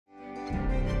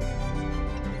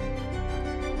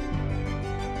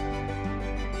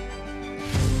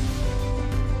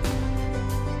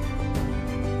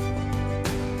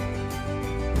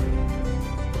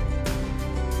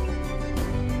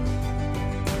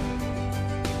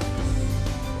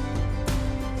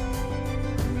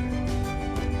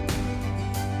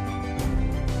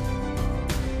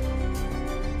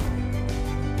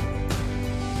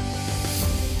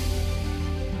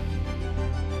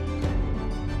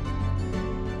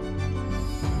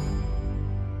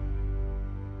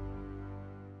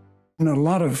a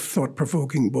lot of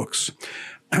thought-provoking books.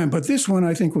 But this one,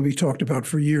 I think, will be talked about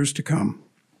for years to come.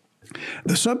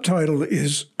 The subtitle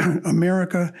is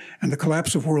America and the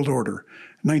Collapse of World Order,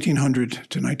 1900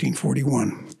 to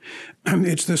 1941.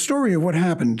 It's the story of what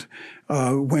happened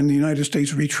when the United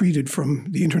States retreated from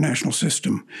the international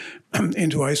system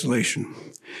into isolation.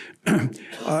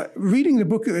 Reading the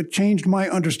book changed my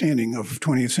understanding of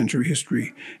 20th century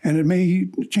history, and it may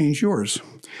change yours.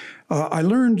 I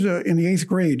learned in the 8th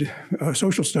grade,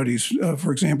 social studies,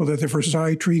 for example, that the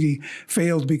Versailles Treaty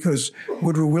failed because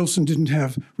Woodrow Wilson didn't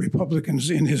have Republicans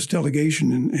in his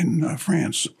delegation in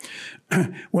France.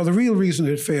 Well, the real reason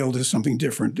it failed is something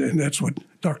different, and that's what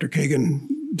Dr. Kagan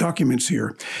documents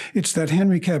here. It's that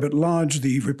Henry Cabot Lodge,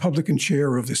 the Republican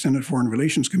chair of the Senate Foreign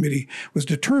Relations Committee, was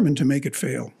determined to make it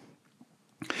fail.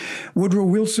 Woodrow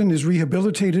Wilson is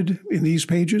rehabilitated in these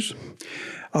pages.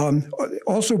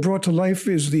 Also brought to life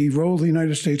is the role the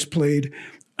United States played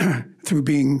through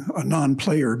being a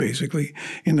non-player, basically,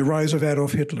 in the rise of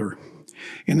Adolf Hitler,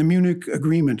 in the Munich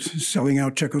Agreement selling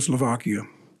out Czechoslovakia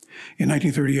in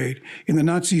 1938, in the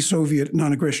Nazi-Soviet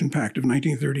Non-Aggression Pact of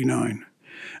 1939.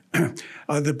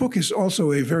 The book is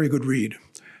also a very good read.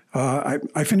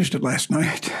 I finished it last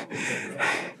night.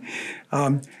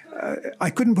 I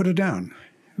couldn't put it down.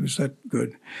 It was that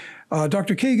good.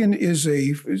 Dr. Kagan is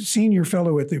a senior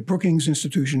fellow at the Brookings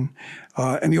Institution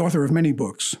and the author of many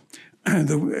books.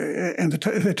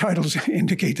 The titles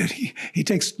indicate that he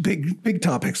takes big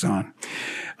topics on.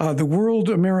 The World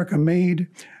America Made,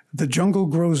 The Jungle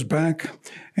Grows Back,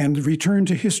 and Return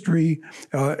to History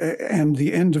and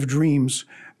the End of Dreams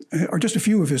are just a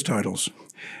few of his titles.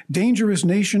 Dangerous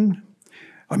Nation,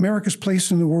 America's Place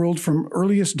in the World from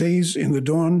Earliest Days in the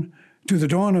Dawn to the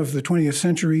Dawn of the 20th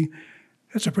Century,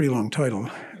 that's a pretty long title,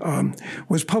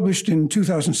 was published in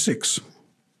 2006.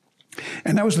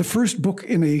 And that was the first book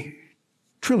in a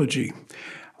trilogy,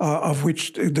 of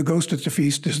which The Ghost at the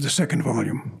Feast is the second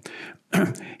volume.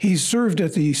 He served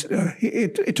at the,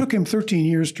 it took him 13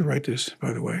 years to write this,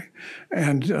 by the way.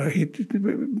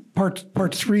 And part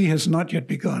 3 has not yet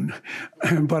begun.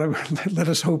 But let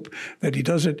us hope that he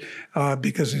does it,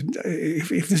 because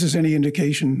if this is any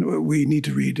indication, we need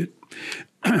to read it,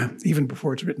 even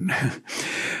before it's written.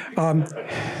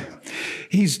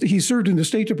 He served in the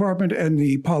State Department and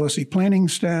the policy planning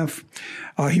staff.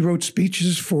 He wrote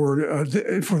speeches for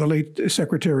the late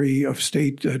Secretary of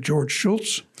State, George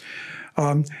Shultz.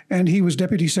 And he was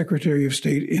Deputy Secretary of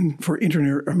State for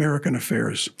Inter-American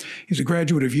Affairs. He's a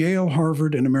graduate of Yale,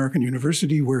 Harvard, and American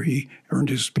University, where he earned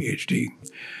his PhD.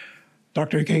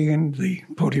 Dr. Kagan, the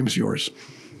podium is yours.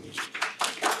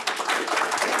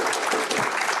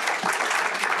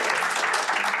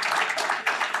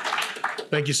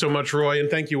 Thank you so much, Roy, and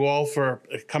thank you all for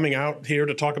coming out here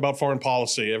to talk about foreign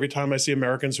policy. Every time I see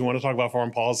Americans who want to talk about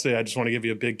foreign policy, I just want to give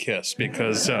you a big kiss,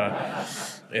 because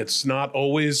it's not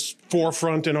always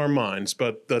forefront in our minds,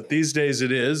 but these days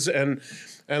it is, and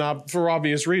for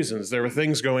obvious reasons. There are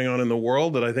things going on in the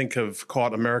world that I think have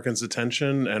caught Americans'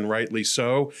 attention, and rightly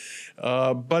so.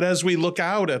 But as we look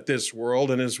out at this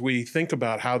world and as we think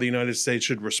about how the United States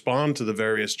should respond to the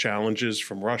various challenges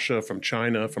from Russia, from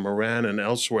China, from Iran, and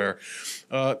elsewhere,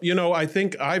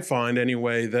 I find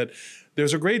anyway that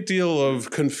there's a great deal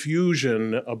of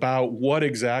confusion about what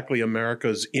exactly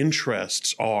America's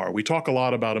interests are. We talk a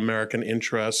lot about American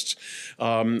interests.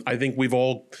 I think we've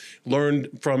all learned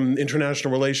from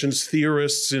international relations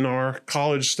theorists in our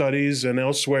college studies and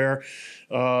elsewhere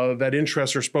that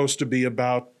interests are supposed to be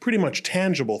about pretty much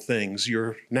tangible things,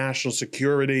 your national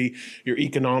security, your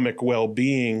economic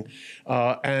well-being,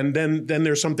 and then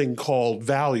there's something called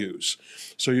values.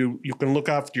 So you can look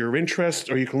after your interests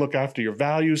or you can look after your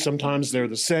values. Sometimes they're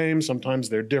the same, sometimes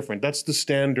they're different. That's the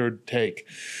standard take.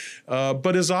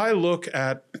 But as I look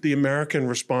at the American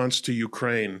response to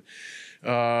Ukraine,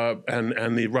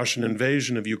 and the Russian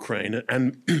invasion of Ukraine,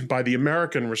 and by the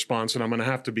American response, and I'm going to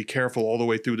have to be careful all the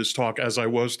way through this talk, as I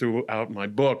was throughout my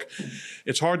book,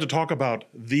 it's hard to talk about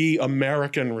the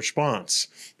American response,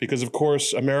 because of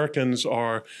course Americans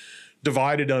are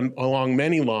divided along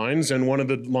many lines, and one of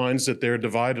the lines that they're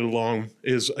divided along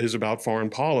is about foreign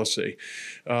policy.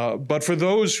 But for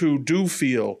those who do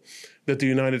feel that the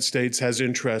United States has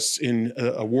interests in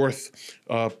worth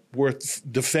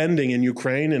defending in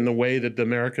Ukraine in the way that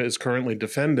America is currently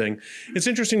defending, it's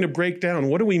interesting to break down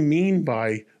what do we mean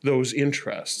by those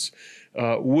interests.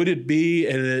 Would it be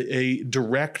a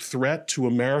direct threat to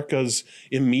America's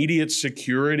immediate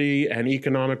security and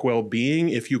economic well-being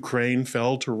if Ukraine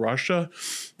fell to Russia?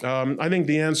 I think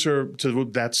the answer to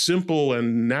that simple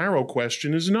and narrow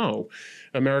question is no.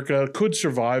 America could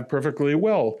survive perfectly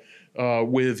well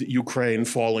with Ukraine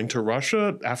falling to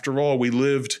Russia. After all, we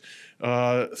lived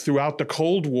throughout the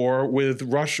Cold War with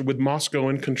Russia, with Moscow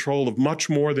in control of much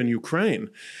more than Ukraine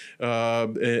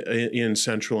in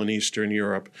Central and Eastern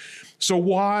Europe. So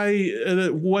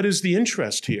what is the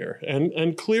interest here?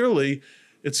 And clearly,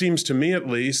 it seems to me at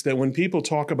least that when people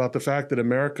talk about the fact that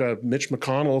Mitch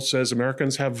McConnell says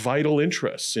Americans have vital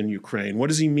interests in Ukraine, what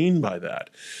does he mean by that?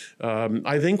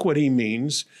 I think what he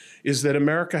means is that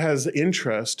America has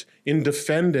interest in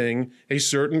defending a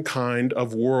certain kind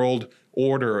of world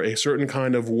order, a certain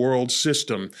kind of world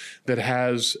system that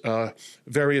has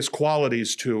various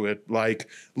qualities to it, like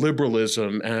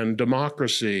liberalism and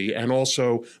democracy, and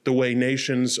also the way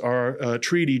nations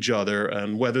treat each other,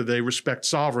 and whether they respect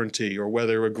sovereignty or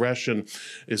whether aggression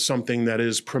is something that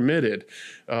is permitted.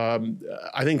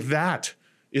 I think that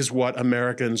is what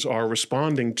Americans are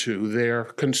responding to, their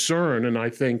concern, and I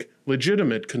think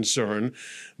legitimate concern,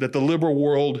 that the liberal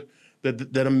world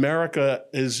that America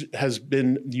has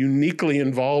been uniquely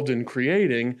involved in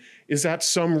creating is at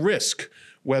some risk,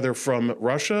 whether from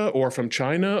Russia or from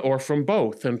China or from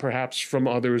both, and perhaps from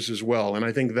others as well. And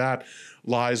I think that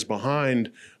lies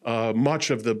behind much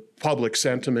of the public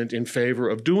sentiment in favor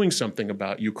of doing something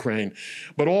about Ukraine.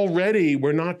 But already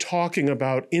we're not talking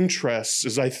about interests,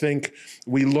 as I think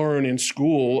we learn in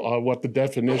school what the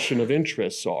definition of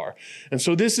interests are. And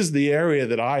so this is the area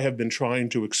that I have been trying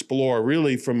to explore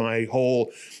really for my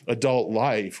whole adult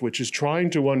life, which is trying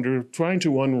to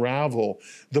unravel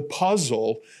the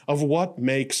puzzle of what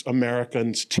makes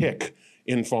Americans tick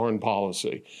in foreign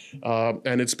policy.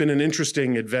 And it's been an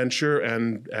interesting adventure,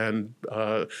 and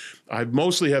I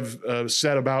mostly have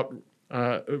set about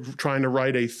trying to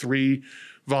write a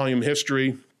 3-volume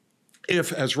history.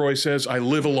 If, as Roy says, I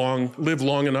live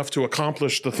long enough to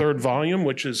accomplish the 3rd volume,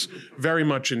 which is very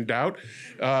much in doubt.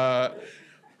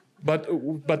 But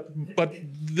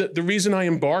the reason I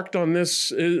embarked on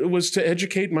this was to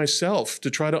educate myself,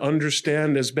 to try to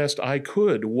understand as best I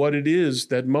could what it is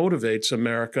that motivates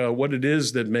America, what it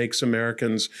is that makes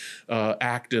Americans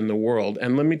act in the world.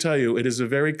 And let me tell you, it is a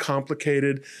very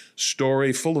complicated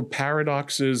story full of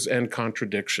paradoxes and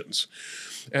contradictions.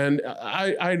 And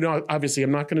I know, obviously,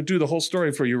 I'm not going to do the whole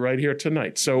story for you right here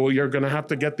tonight. So you're going to have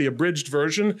to get the abridged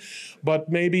version. But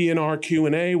maybe in our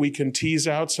Q&A, we can tease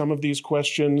out some of these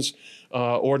questions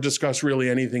or discuss really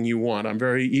anything you want. I'm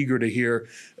very eager to hear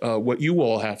what you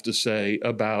all have to say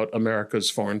about America's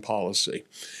foreign policy.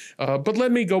 But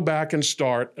let me go back and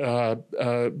start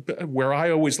where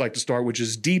I always like to start, which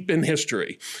is deep in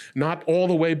history. Not all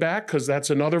the way back, because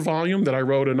that's another volume that I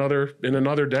wrote in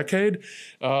another decade.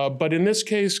 But in this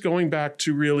case, going back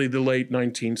to really the late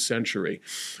 19th century.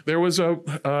 There was one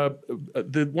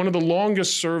of the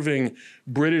longest-serving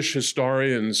British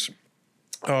historians,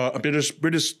 British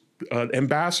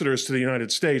ambassadors to the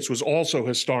United States, was also a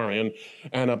historian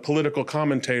and a political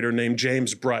commentator named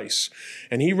James Bryce.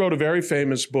 And he wrote a very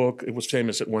famous book, it was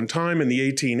famous at one time in the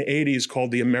 1880s, called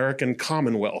The American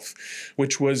Commonwealth,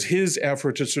 which was his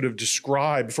effort to sort of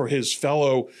describe for his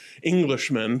fellow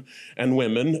Englishmen and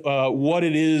women what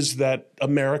it is that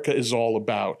America is all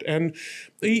about. And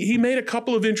he made a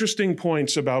couple of interesting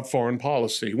points about foreign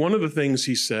policy. One of the things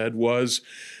he said was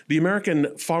the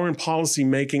American foreign policy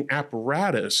making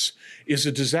apparatus is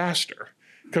a disaster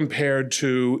compared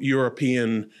to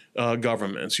European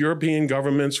governments. European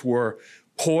governments were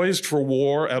poised for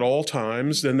war at all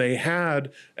times, and they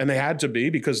had to be,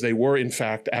 because they were in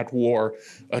fact at war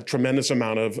a tremendous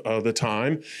amount of the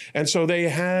time. And so they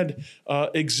had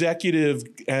they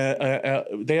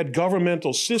had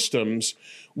governmental systems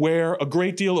where a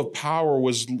great deal of power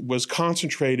was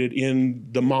concentrated in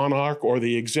the monarch or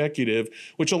the executive,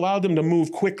 which allowed them to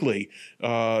move quickly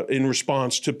in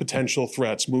response to potential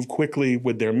threats, move quickly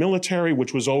with their military,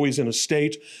 which was always in a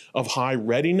state of high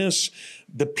readiness.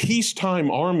 The peacetime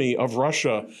army of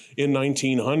Russia in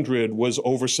 1900 was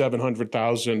over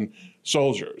 700,000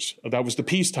 soldiers. That was the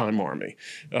peacetime army.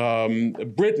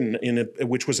 Britain,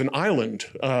 which was an island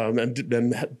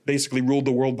and basically ruled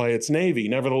the world by its navy,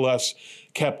 nevertheless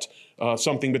kept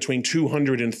something between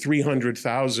 200 and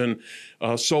 300,000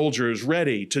 soldiers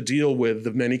ready to deal with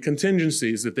the many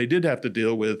contingencies that they did have to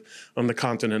deal with on the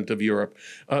continent of Europe.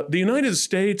 The United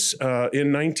States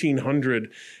in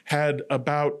 1900 had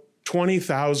about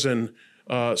 20,000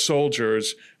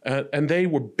 soldiers, and they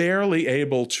were barely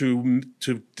able to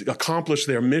accomplish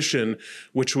their mission,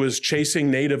 which was chasing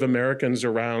Native Americans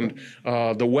around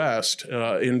the West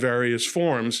in various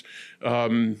forms,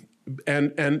 and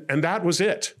that was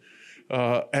it.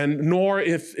 And nor,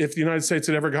 if the United States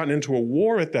had ever gotten into a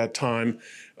war at that time,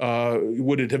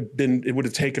 would it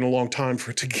have taken a long time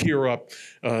for it to gear up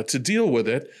to deal with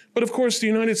it. But of course, the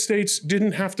United States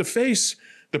didn't have to face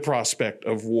the prospect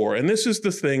of war. And this is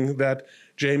the thing that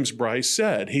James Bryce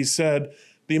said. He said,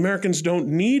 the Americans don't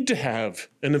need to have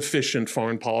an efficient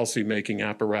foreign policy making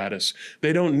apparatus.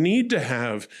 They don't need to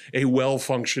have a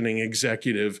well-functioning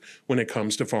executive when it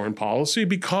comes to foreign policy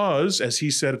because, as he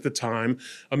said at the time,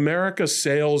 America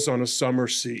sails on a summer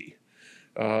sea.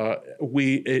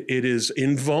 It is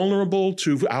invulnerable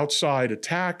to outside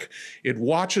attack. It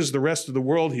watches the rest of the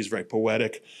world. He's very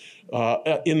poetic.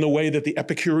 In the way that the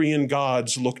Epicurean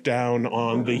gods look down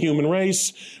on the human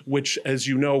race, which, as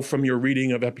you know from your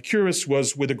reading of Epicurus,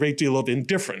 was with a great deal of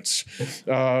indifference.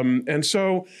 And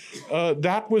so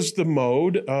that was the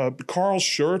mode. Karl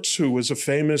Schurz, who was a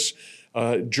famous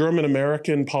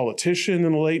German-American politician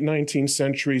in the late 19th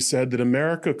century, said that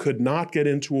America could not get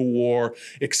into a war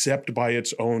except by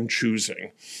its own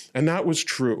choosing. And that was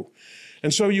true.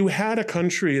 And so you had a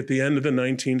country at the end of the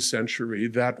 19th century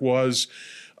that was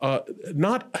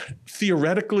not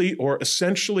theoretically or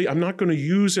essentially, I'm not going to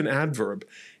use an adverb,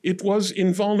 it was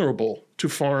invulnerable to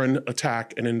foreign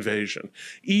attack and invasion.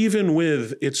 Even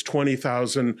with its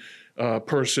 20,000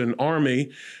 person army,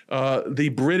 the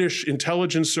British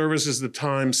intelligence services at the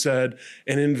time said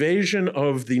an invasion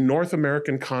of the North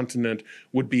American continent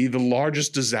would be the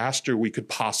largest disaster we could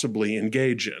possibly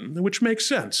engage in, which makes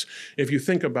sense if you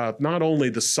think about not only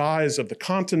the size of the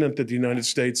continent that the United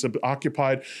States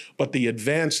occupied, but the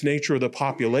advanced nature of the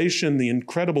population, the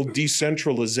incredible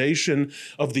decentralization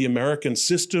of the American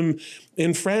system.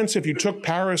 In France, if you took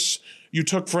Paris, you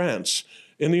took France.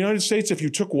 In the United States, if you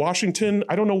took Washington,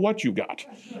 I don't know what you got.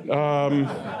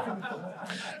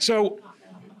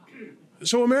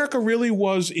 So America really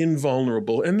was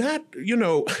invulnerable. And that, you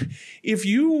know, if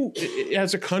you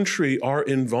as a country are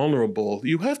invulnerable,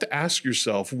 you have to ask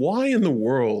yourself, why in the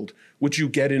world would you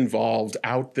get involved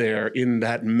out there in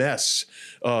that mess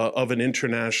of an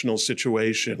international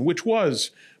situation, which was,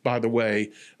 by the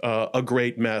way, a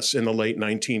great mess in the late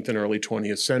 19th and early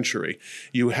 20th century.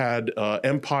 You had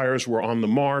empires were on the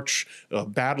march,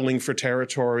 battling for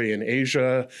territory in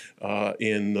Asia,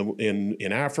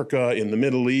 in Africa, in the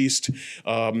Middle East,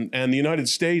 and the United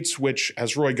States, which,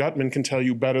 as Roy Gutman can tell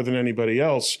you better than anybody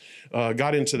else,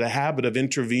 got into the habit of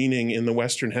intervening in the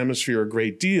Western Hemisphere a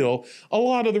great deal. A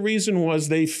lot of the reason was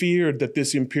they feared that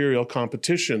this imperial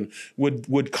competition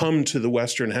would come to the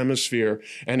Western Hemisphere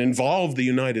and involve the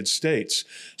United States.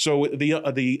 So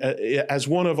as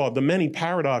one of the many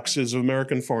paradoxes of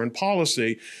American foreign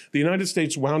policy, the United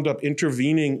States wound up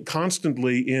intervening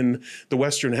constantly in the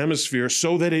Western Hemisphere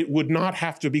so that it would not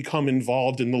have to become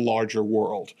involved in the larger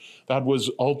world. That was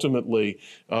ultimately,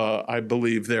 I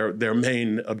believe, their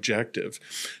main objective.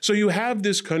 So you have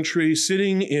this country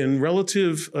sitting in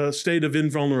relative state of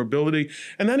invulnerability,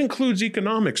 and that includes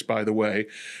economics, by the way,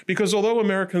 because although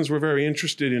Americans were very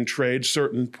interested in trade,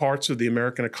 certain parts of the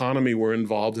American economy were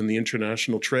involved in the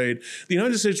international trade. The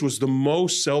United States was the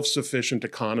most self-sufficient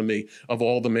economy of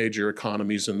all the major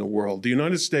economies in the world. The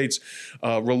United States,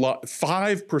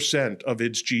 5% of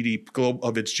its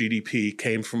GDP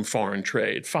came from foreign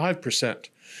trade, 5%.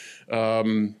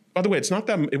 By the way,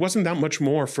 it wasn't that much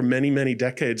more for many, many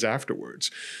decades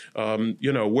afterwards.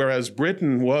 You know, whereas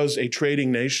Britain was a trading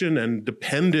nation and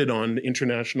depended on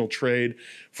international trade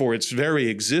for its very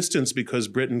existence because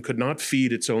Britain could not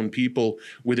feed its own people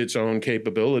with its own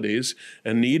capabilities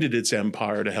and needed its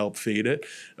empire to help feed it.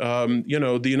 You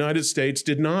know, the United States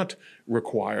did not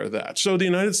require that. So the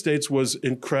United States was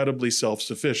incredibly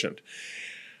self-sufficient.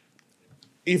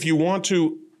 If you want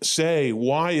to say,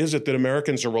 why is it that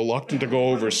Americans are reluctant to go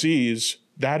overseas?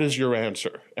 That is your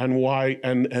answer. And why,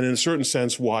 and in a certain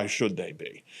sense, why should they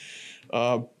be?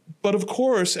 But of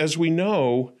course, as we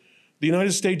know, the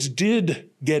United States did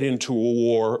get into a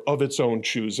war of its own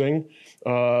choosing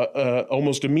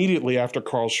almost immediately after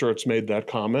Karl Schurz made that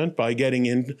comment by getting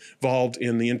involved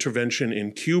in the intervention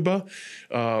in Cuba,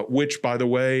 which, by the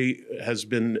way, has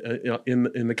been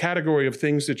in the category of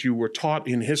things that you were taught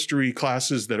in history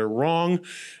classes that are wrong.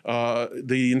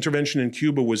 The intervention in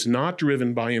Cuba was not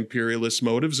driven by imperialist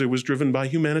motives. It was driven by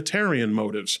humanitarian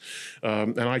motives.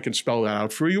 And I can spell that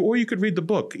out for you, or you could read the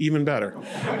book, even better.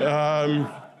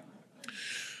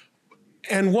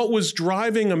 And what was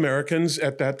driving Americans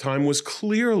at that time was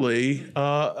clearly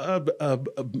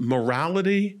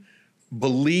morality,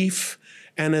 belief,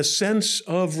 and a sense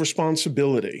of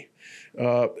responsibility.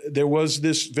 There was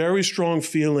this very strong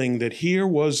feeling that here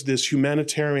was this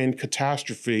humanitarian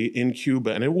catastrophe in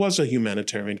Cuba, and it was a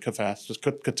humanitarian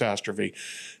catastrophe.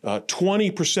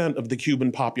 20% of the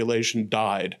Cuban population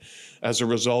died as a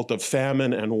result of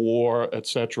famine and war, et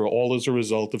cetera, all as a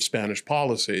result of Spanish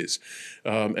policies.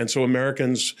 And so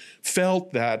Americans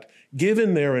felt that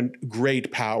given their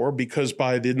great power, because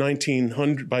by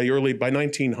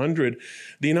 1900,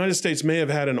 the United States may have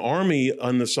had an army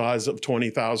on the size of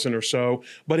 20,000 or so,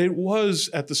 but it was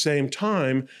at the same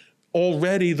time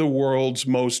already the world's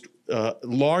most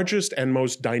largest and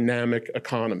most dynamic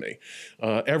economy.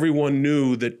 Everyone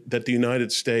knew that the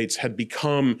United States had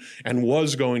become and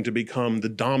was going to become the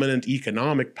dominant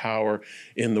economic power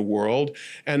in the world.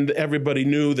 And everybody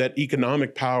knew that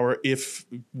economic power, if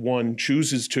one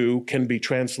chooses to, can be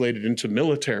translated into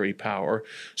military power.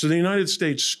 So the United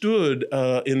States stood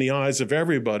in the eyes of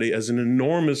everybody as an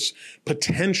enormous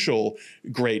potential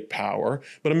great power.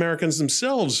 But Americans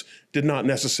themselves did not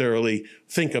necessarily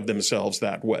think of themselves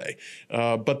that way.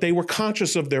 But they were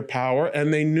conscious of their power,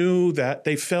 and they knew that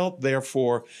they felt,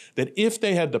 therefore, that if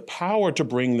they had the power to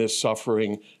bring this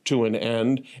suffering to an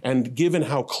end, and given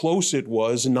how close it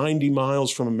was, 90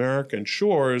 miles from American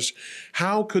shores,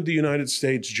 how could the United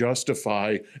States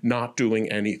justify not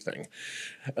doing anything?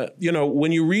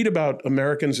 When you read about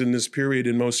Americans in this period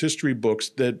in most history books,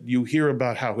 that you hear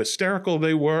about how hysterical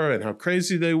they were and how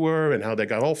crazy they were and how they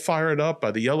got all fired up by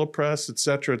the yellow press, et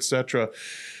cetera, et cetera.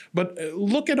 But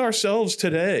look at ourselves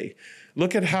today.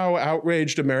 Look at how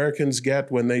outraged Americans get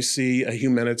when they see a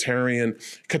humanitarian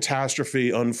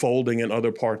catastrophe unfolding in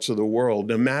other parts of the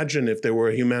world. Imagine if there were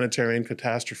a humanitarian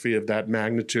catastrophe of that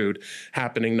magnitude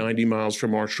happening 90 miles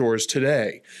from our shores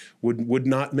today. Would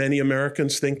not many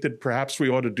Americans think that perhaps we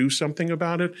ought to do something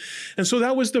about it? And so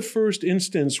that was the first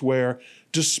instance where,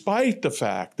 despite the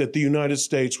fact that the United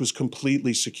States was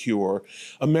completely secure,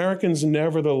 Americans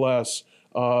nevertheless,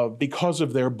 because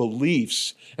of their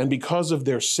beliefs and because of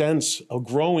their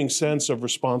growing sense of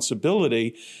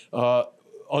responsibility,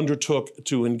 undertook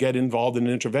to get involved in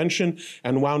an intervention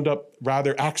and wound up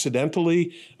rather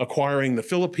accidentally acquiring the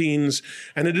Philippines.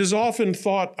 And it is often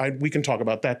thought, we can talk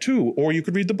about that too, or you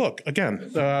could read the book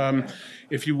again,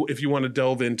 if you want to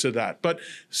delve into that. But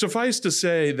suffice to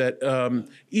say that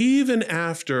even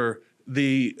after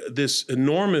this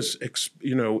enormous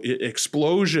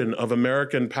explosion of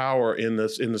American power in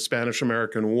the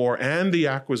Spanish-American War and the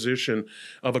acquisition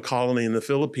of a colony in the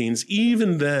Philippines,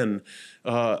 even then,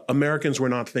 Americans were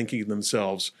not thinking of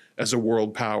themselves as a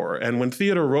world power. And when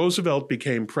Theodore Roosevelt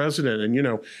became president,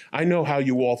 and I know how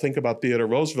you all think about Theodore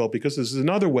Roosevelt, because this is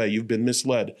another way you've been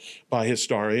misled by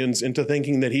historians into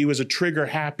thinking that he was a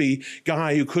trigger-happy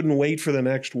guy who couldn't wait for the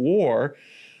next war.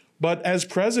 But as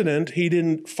president, he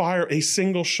didn't fire a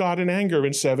single shot in anger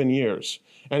in 7 years.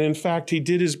 And in fact, he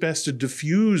did his best to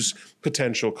diffuse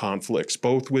potential conflicts,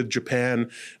 both with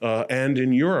Japan and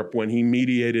in Europe, when he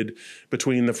mediated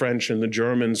between the French and the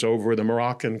Germans over the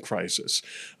Moroccan crisis.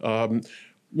 In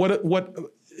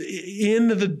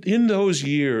those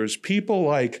years, people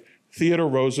like Theodore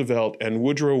Roosevelt and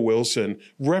Woodrow Wilson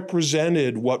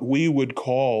represented what we would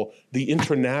call the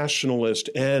internationalist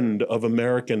end of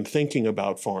American thinking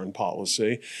about foreign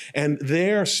policy. And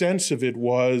their sense of it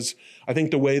was, I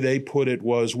think the way they put it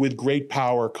was, with great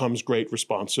power comes great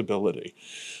responsibility.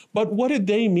 But what did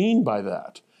they mean by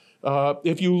that?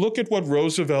 If you look at what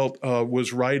Roosevelt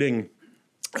was writing,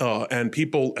 and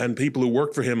people who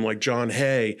worked for him like John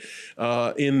Hay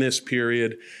in this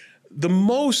period, the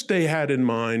most they had in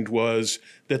mind was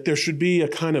that there should be a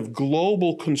kind of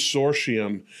global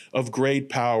consortium of great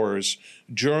powers,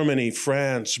 Germany,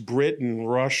 France, Britain,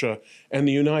 Russia, and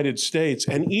the United States,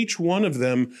 and each one of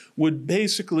them would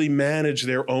basically manage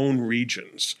their own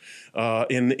regions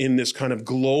in this kind of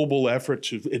global effort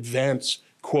to advance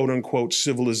quote-unquote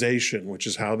civilization, which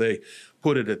is how they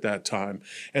put it at that time.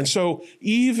 And so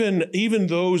even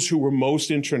those who were most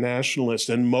internationalist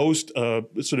and most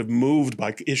sort of moved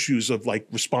by issues of like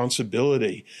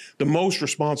responsibility, the most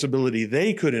responsibility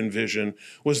they could envision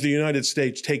was the United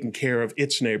States taking care of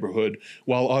its neighborhood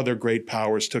while other great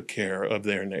powers took care of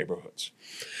their neighborhoods.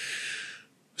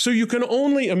 So you can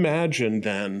only imagine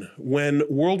then, when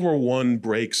World War I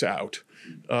breaks out,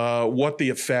 what the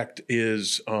effect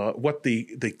is, what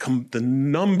the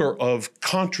number of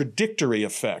contradictory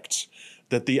effects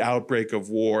that the outbreak of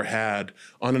war had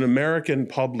on an American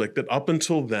public that up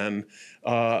until then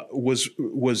was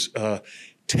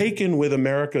taken with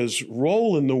America's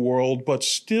role in the world, but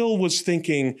still was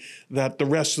thinking that the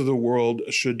rest of the world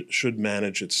should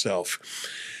manage itself.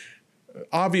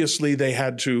 Obviously, they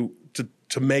had to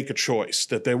to make a choice,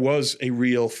 that there was a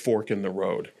real fork in the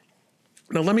road.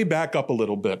 Now, let me back up a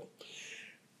little bit,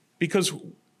 because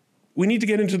we need to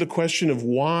get into the question of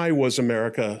why was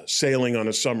America sailing on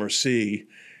a summer sea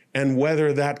and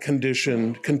whether that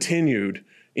condition continued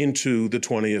into the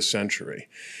 20th century.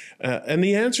 And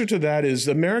the answer to that is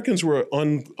Americans were,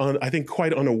 I think,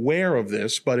 quite unaware of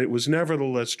this, but it was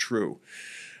nevertheless true,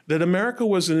 that America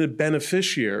was a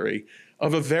beneficiary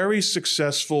of a very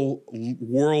successful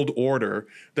world order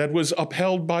that was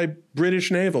upheld by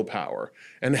British naval power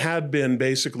and had been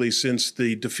basically since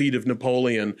the defeat of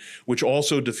Napoleon, which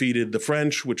also defeated the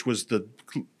French, which was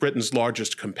Britain's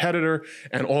largest competitor,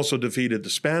 and also defeated the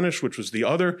Spanish, which was the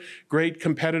other great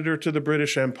competitor to the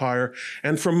British Empire.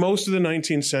 And for most of the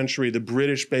 19th century, the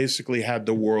British basically had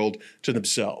the world to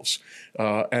themselves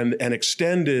and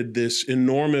extended this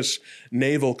enormous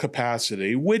naval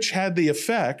capacity, which had the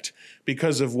effect,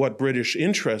 because of what British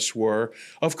interests were,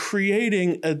 of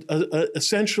creating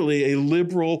essentially a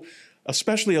liberal,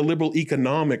 especially a liberal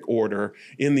economic order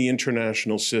in the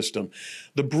international system.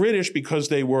 The British, because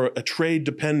they were a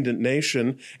trade-dependent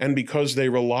nation and because they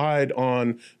relied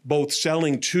on both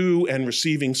selling to and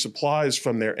receiving supplies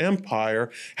from their empire,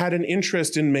 had an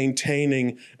interest in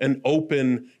maintaining an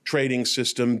open trading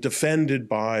system defended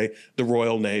by the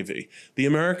Royal Navy. The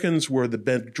Americans were the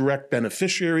direct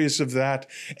beneficiaries of that,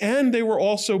 and they were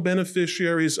also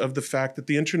beneficiaries of the fact that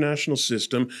the international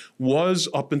system was,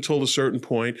 up until a certain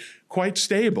point, quite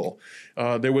stable.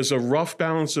 There was a rough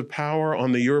balance of power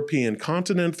on the European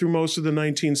continent through most of the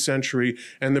 19th century,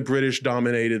 and the British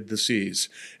dominated the seas.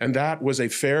 And that was a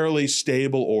fairly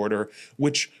stable order,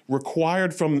 which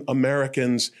required from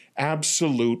Americans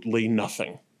absolutely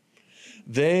nothing.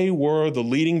 They were the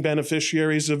leading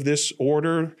beneficiaries of this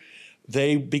order.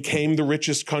 They became the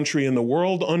richest country in the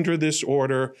world under this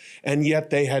order, and yet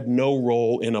they had no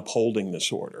role in upholding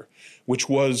this order, which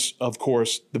was, of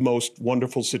course, the most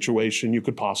wonderful situation you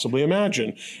could possibly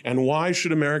imagine. And why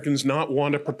should Americans not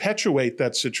want to perpetuate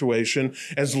that situation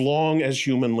as long as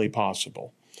humanly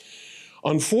possible?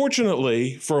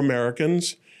 Unfortunately for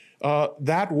Americans,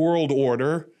 that world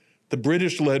order, the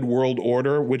British-led world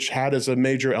order, which had as a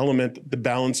major element the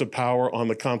balance of power on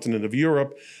the continent of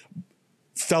Europe,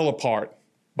 fell apart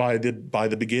by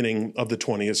the beginning of the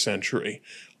 20th century.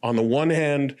 On the one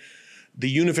hand, the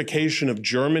unification of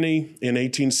Germany in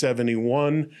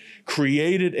 1871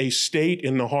 created a state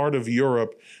in the heart of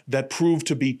Europe that proved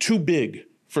to be too big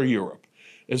for Europe.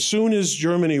 As soon as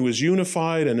Germany was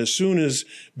unified, and as soon as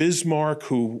Bismarck,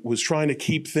 who was trying to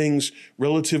keep things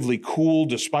relatively cool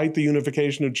despite the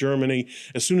unification of Germany,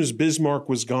 as soon as Bismarck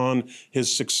was gone,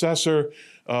 his successor,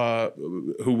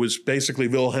 who was basically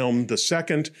Wilhelm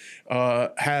II,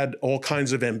 had all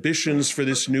kinds of ambitions for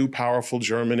this new powerful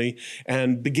Germany.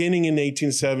 And beginning in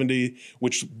 1870,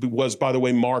 which was, by the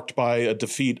way, marked by a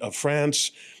defeat of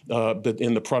France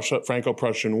in the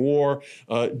Franco-Prussian War,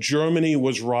 Germany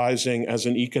was rising as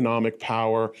an economic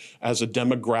power, as a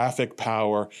demographic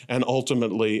power, and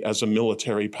ultimately as a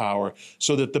military power,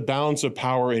 so that the balance of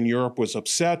power in Europe was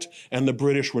upset, and the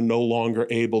British were no longer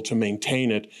able to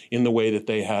maintain it in the way that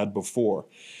they had before.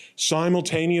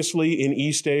 Simultaneously in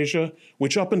East Asia,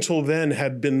 which up until then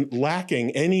had been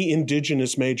lacking any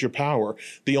indigenous major power.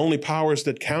 The only powers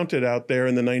that counted out there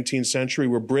in the 19th century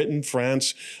were Britain,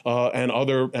 France,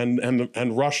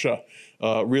 and Russia,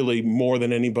 really more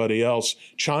than anybody else.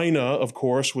 China, of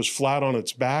course, was flat on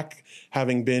its back,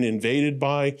 having been invaded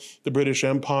by the British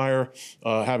Empire,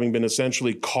 having been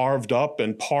essentially carved up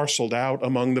and parceled out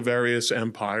among the various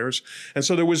empires. And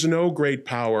so there was no great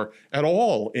power at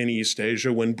all in East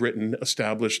Asia when Britain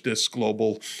established this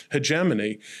global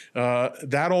hegemony.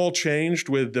 That all changed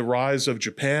with the rise of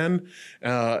Japan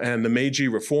and the Meiji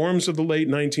reforms of the late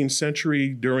 19th century,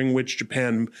 during which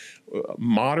Japan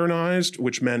modernized,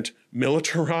 which meant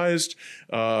militarized,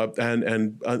 and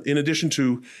in addition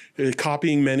to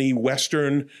copying many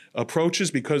Western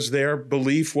approaches, because their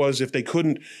belief was if they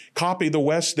couldn't copy the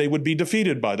West, they would be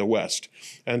defeated by the West.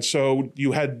 And so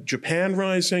you had Japan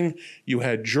rising, you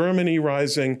had Germany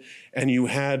rising, and you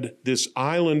had this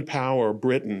island power,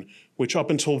 Britain, which up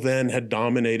until then had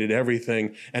dominated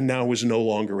everything and now was no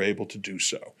longer able to do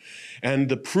so. And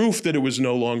the proof that it was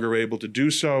no longer able to do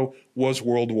so was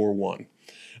World War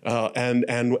I,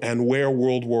 and where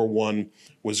World War I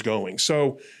was going.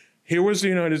 So Here was the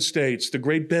United States, the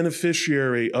great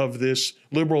beneficiary of this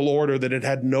liberal order that it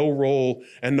had no role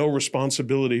and no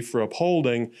responsibility for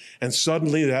upholding, and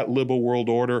suddenly that liberal world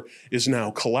order is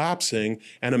now collapsing,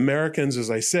 and Americans,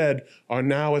 as I said, are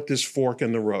now at this fork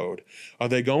in the road. Are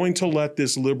they going to let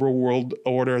this liberal world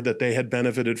order that they had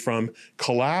benefited from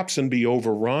collapse and be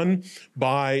overrun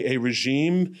by a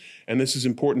regime? And this is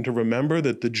important to remember,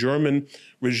 that the German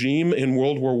regime in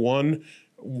World War I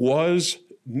was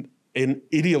an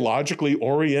ideologically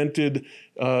oriented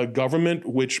government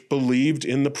which believed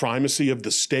in the primacy of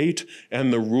the state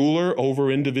and the ruler over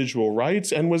individual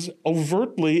rights, and was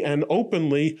overtly and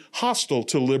openly hostile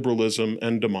to liberalism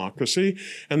and democracy.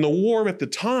 And the war at the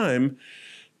time,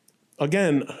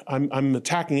 again, I'm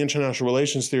attacking international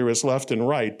relations theorists left and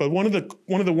right, but one of the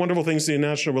wonderful things the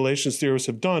international relations theorists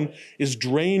have done is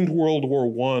drained World War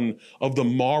I of the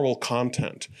moral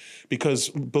content. Because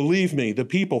believe me, the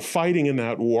people fighting in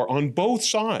that war on both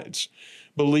sides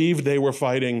believed they were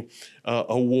fighting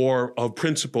a war of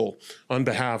principle on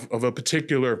behalf of a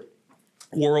particular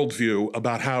worldview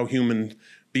about how human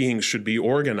beings should be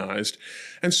organized.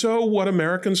 And so what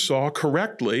Americans saw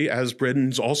correctly, as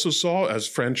Britons also saw, as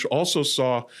French also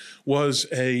saw, was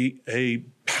a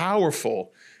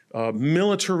powerful,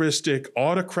 militaristic,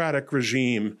 autocratic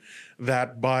regime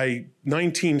that by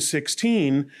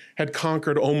 1916 had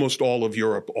conquered almost all of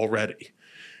Europe already.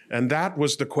 And that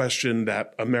was the question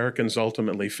that Americans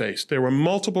ultimately faced. There were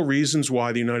multiple reasons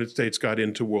why the United States got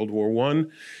into World War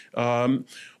I,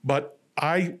 but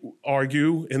I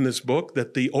argue in this book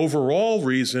that the overall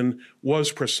reason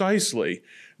was precisely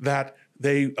that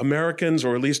Americans,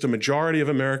 or at least a majority of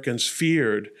Americans,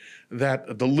 feared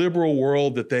that the liberal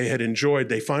world that they had enjoyed,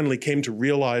 they finally came to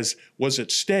realize was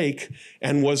at stake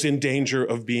and was in danger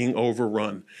of being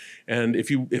overrun. And if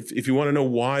you want to know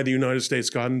why the United States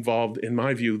got involved, in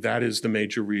my view, that is the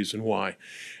major reason why.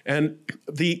 And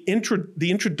the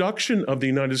introduction of the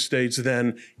United States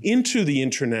then into the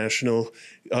international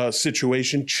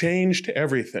situation changed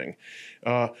everything.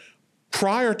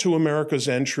 Prior to America's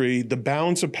entry, the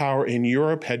balance of power in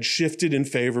Europe had shifted in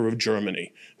favor of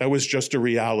Germany. That was just a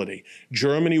reality.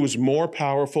 Germany was more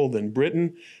powerful than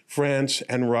Britain, France,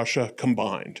 and Russia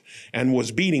combined, and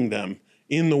was beating them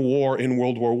in the war in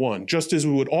World War I, just as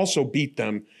we would also beat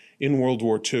them in World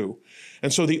War II.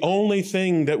 And so the only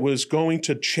thing that was going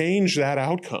to change that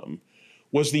outcome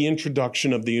was the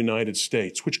introduction of the United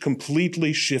States, which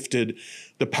completely shifted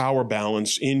the power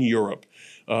balance in Europe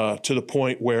to the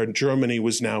point where Germany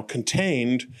was now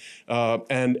contained,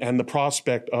 and the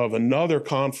prospect of another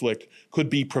conflict could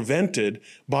be prevented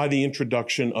by the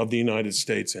introduction of the United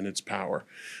States and its power.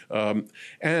 I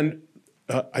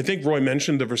think Roy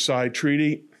mentioned the Versailles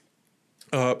Treaty.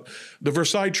 The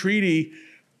Versailles Treaty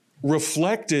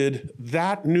reflected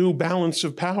that new balance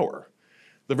of power.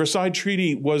 The Versailles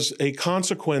Treaty was a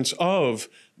consequence of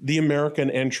the American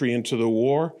entry into the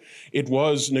war. It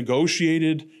was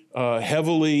negotiated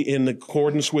heavily in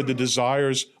accordance with the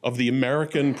desires of the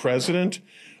American president,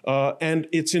 and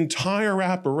its entire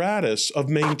apparatus of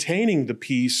maintaining the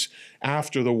peace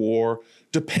after the war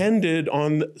depended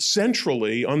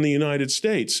centrally on the United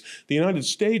States. The United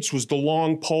States was the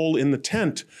long pole in the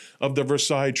tent of the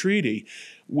Versailles Treaty,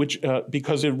 which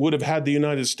because it would have had the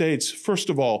United States, first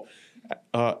of all,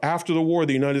 after the war,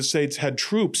 the United States had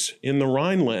troops in the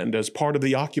Rhineland as part of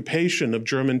the occupation of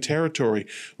German territory,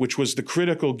 which was the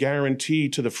critical guarantee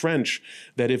to the French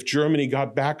that if Germany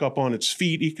got back up on its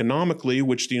feet economically,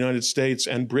 which the United States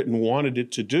and Britain wanted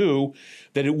it to do,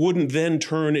 that it wouldn't then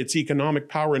turn its economic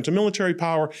power into military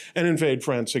power and invade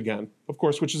France again, of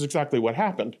course, which is exactly what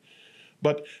happened.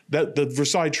 But the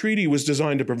Versailles Treaty was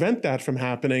designed to prevent that from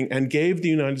happening and gave the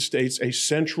United States a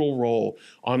central role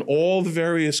on all the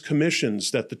various commissions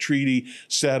that the treaty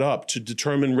set up to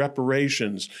determine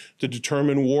reparations, to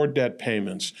determine war debt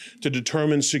payments, to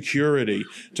determine security,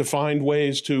 to find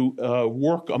ways to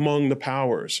work among the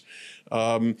powers.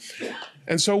 And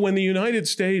so when the United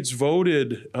States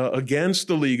voted against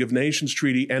the League of Nations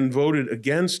Treaty and voted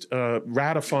against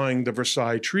ratifying the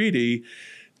Versailles Treaty,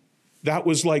 that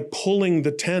was like pulling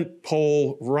the tent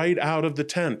pole right out of the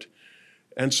tent.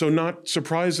 And so not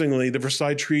surprisingly, the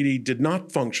Versailles Treaty did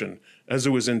not function as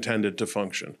it was intended to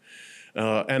function.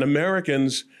 And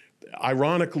Americans,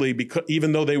 ironically,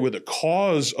 even though they were the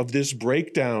cause of this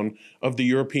breakdown of the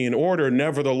European order,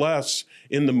 nevertheless,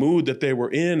 in the mood that they were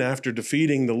in after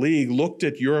defeating the League, looked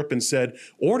at Europe and said,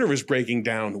 order is breaking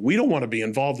down. We don't want to be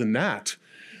involved in that.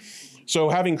 So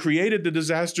having created the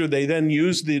disaster, they then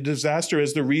used the disaster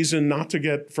as the reason not to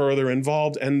get further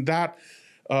involved, and that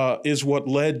is what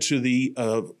led to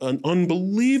an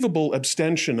unbelievable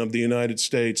abstention of the United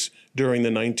States during the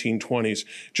 1920s.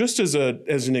 Just as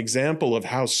an example of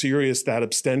how serious that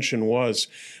abstention was,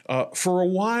 for a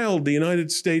while, the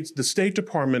United States, the State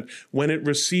Department, when it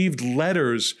received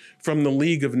letters from the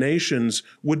League of Nations,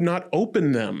 would not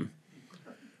open them,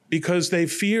 because they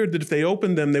feared that if they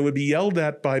opened them, they would be yelled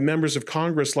at by members of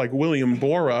Congress like William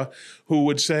Borah, who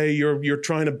would say, you're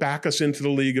trying to back us into the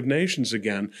League of Nations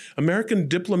again. American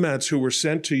diplomats who were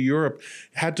sent to Europe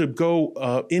had to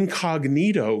go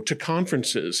incognito to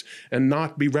conferences and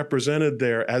not be represented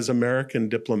there as American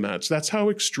diplomats. That's how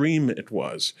extreme it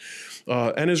was.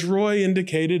 And as Roy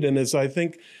indicated, and as I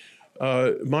think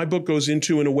my book goes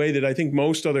into in a way that I think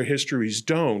most other histories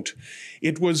don't,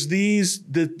 it was the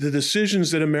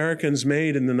decisions that Americans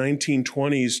made in the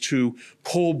 1920s to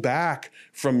pull back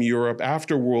from Europe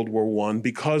after World War I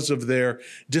because of their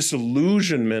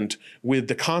disillusionment with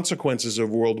the consequences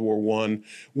of World War I,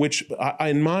 which,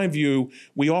 in my view,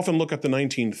 we often look at the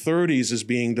 1930s as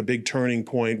being the big turning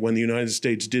point when the United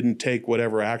States didn't take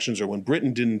whatever actions, or when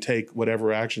Britain didn't take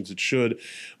whatever actions it should.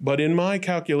 But in my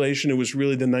calculation, it was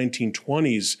really the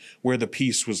 1920s where the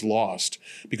peace was lost.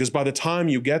 Because by the time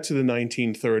you get to the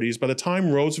 1930s, by the time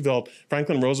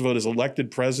Franklin Roosevelt is elected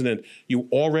president, you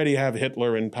already have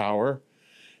Hitler in power.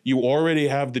 You already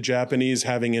have the Japanese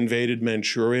having invaded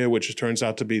Manchuria, which turns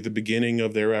out to be the beginning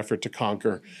of their effort to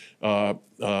conquer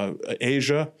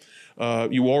Asia.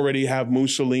 You already have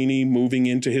Mussolini moving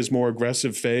into his more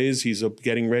aggressive phase. He's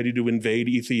getting ready to invade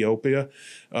Ethiopia,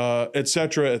 et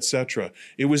cetera, et cetera.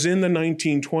 It was in the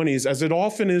 1920s, as it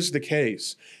often is the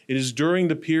case. It is during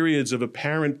the periods of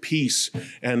apparent peace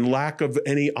and lack of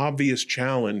any obvious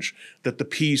challenge that the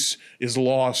peace is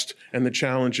lost and the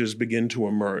challenges begin to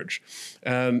emerge.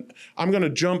 And I'm going to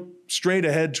jump straight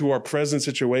ahead to our present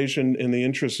situation in the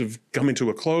interest of coming to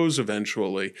a close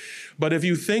eventually. But if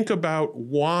you think about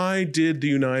why did the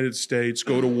United States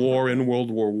go to war in World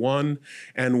War I,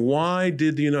 and why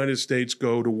did the United States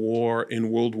go to war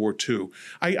in World War II?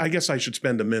 I guess I should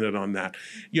spend a minute on that.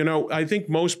 You know, I think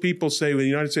most people say the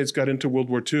United States got into World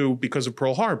War II because of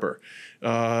Pearl Harbor.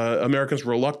 Americans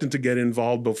were reluctant to get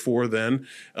involved before then,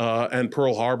 and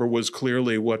Pearl Harbor was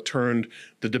clearly what turned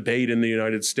the debate in the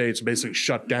United States, basically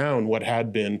shut down what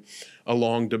had been a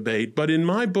long debate. But in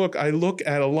my book, I look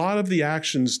at a lot of the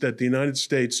actions that the United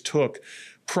States took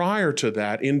prior to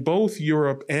that in both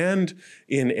Europe and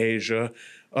in Asia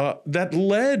that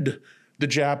led the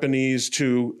Japanese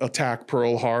to attack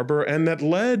Pearl Harbor, and that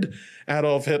led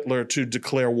Adolf Hitler to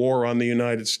declare war on the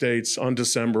United States on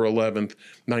December 11th,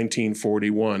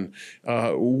 1941.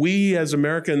 We as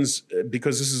Americans,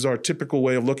 because this is our typical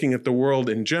way of looking at the world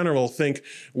in general, think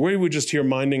we were just here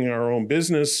minding our own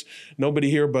business, nobody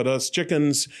here but us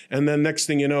chickens, and then next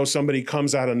thing you know, somebody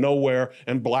comes out of nowhere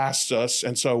and blasts us,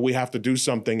 and so we have to do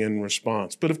something in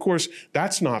response. But of course,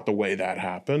 that's not the way that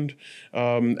happened.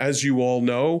 As you all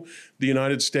know, the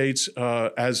United States,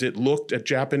 as it looked at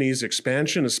Japanese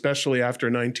expansion, especially after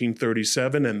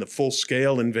 1937 and the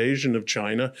full-scale invasion of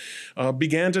China,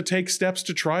 began to take steps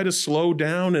to try to slow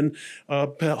down and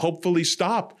hopefully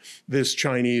stop this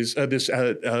Japanese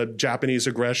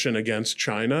aggression against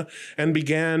China, and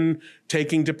began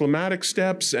taking diplomatic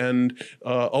steps and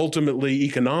ultimately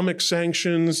economic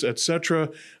sanctions, et cetera,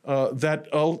 that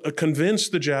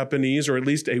convinced the Japanese, or at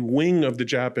least a wing of the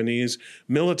Japanese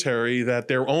military, that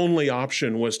their only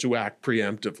option was to act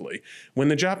preemptively. When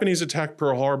the Japanese attacked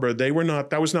Pearl Harbor,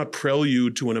 that was not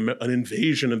prelude to an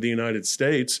invasion of the United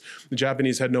States. The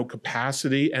Japanese had no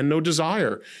capacity and no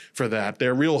desire for that.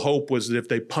 Their real hope was that if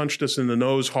they punched us in the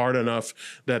nose hard enough,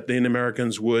 that the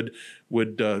Americans would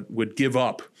give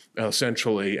up,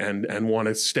 essentially, and want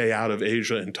to stay out of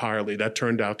Asia entirely. That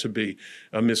turned out to be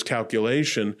a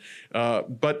miscalculation.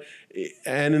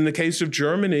 And in the case of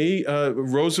Germany,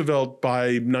 Roosevelt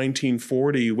by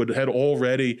 1940 had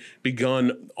already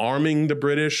begun arming the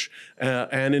British,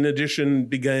 and in addition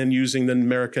began using the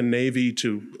American Navy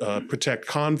to protect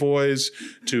convoys.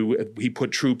 He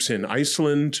put troops in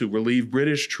Iceland to relieve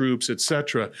British troops,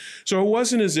 etc. So it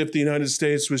wasn't as if the United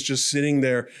States was just sitting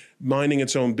there minding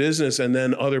its own business and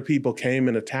then other people came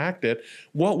and attacked it.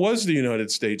 What was the United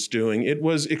States doing? It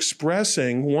was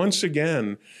expressing once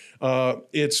again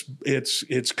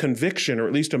its conviction, or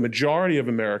at least a majority of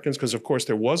Americans, because of course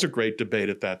there was a great debate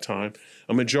at that time,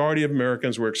 a majority of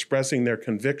Americans were expressing their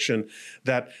conviction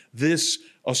that this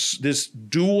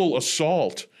dual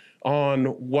assault on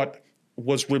what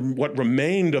what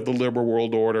remained of the liberal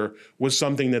world order was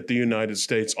something that the United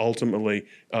States ultimately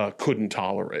couldn't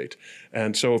tolerate.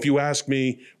 And so if you ask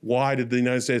me, why did the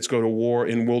United States go to war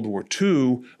in World War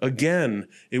II? Again,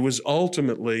 it was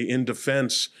ultimately in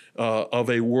defense of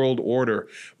a world order.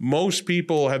 Most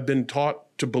people have been taught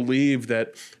to believe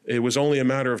that it was only a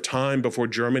matter of time before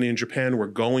Germany and Japan were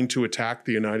going to attack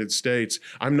the United States.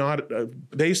 I'm not,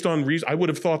 based on reason, I would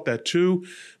have thought that too,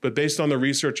 but based on the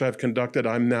research I've conducted,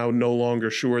 I'm now no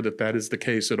longer sure that that is the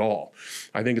case at all.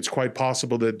 I think it's quite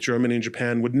possible that Germany and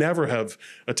Japan would never have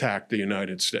attacked the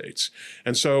United States.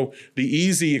 And so the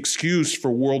easy excuse for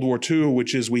World War II,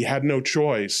 which is we had no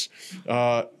choice,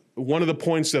 one of the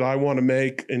points that I want to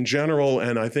make in general,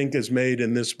 and I think is made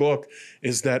in this book,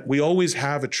 is that we always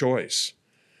have a choice.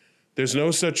 There's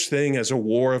no such thing as a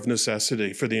war of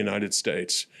necessity for the United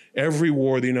States. Every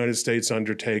war the United States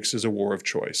undertakes is a war of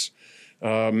choice.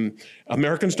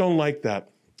 Americans don't like that,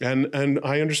 and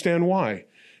I understand why.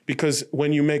 Because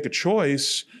when you make a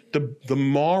choice, the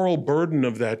moral burden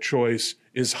of that choice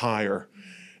is higher.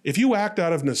 If you act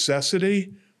out of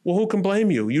necessity, well, who can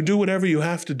blame you? You do whatever you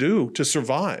have to do to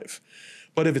survive.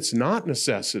 But if it's not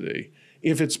necessity,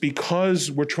 if it's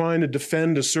because we're trying to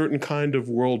defend a certain kind of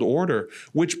world order,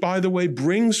 which, by the way,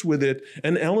 brings with it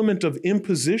an element of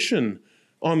imposition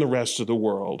on the rest of the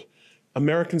world,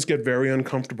 Americans get very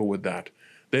uncomfortable with that.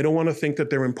 They don't want to think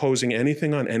that they're imposing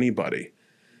anything on anybody,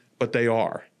 but they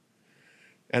are.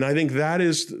 And I think that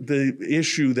is the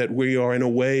issue that we are in a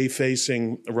way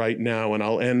facing right now. And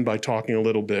I'll end by talking a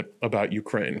little bit about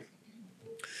Ukraine.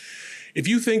 If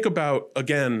you think about,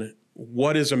 again,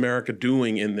 what is America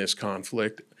doing in this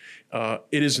conflict,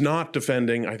 it is not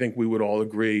defending, I think we would all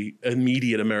agree,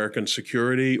 immediate American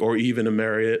security or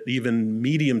even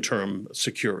medium-term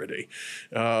security.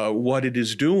 What it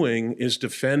is doing is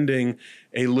defending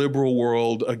a liberal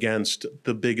world against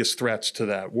the biggest threats to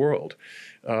that world.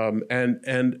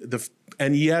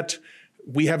 And yet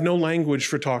we have no language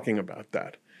for talking about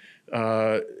that.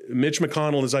 Mitch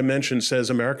McConnell, as I mentioned, says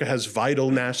America has vital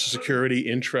national security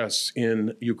interests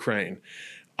in Ukraine.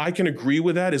 I can agree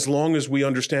with that as long as we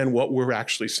understand what we're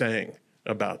actually saying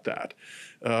about that.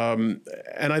 And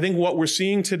I think what we're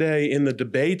seeing today in the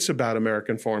debates about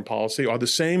American foreign policy are the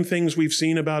same things we've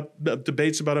seen about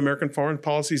debates about American foreign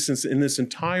policy since in this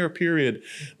entire period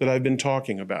that I've been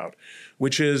talking about,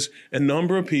 which is a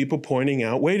number of people pointing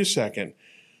out, wait a second,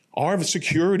 our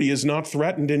security is not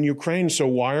threatened in Ukraine, so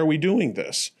why are we doing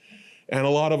this? And a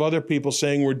lot of other people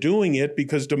saying we're doing it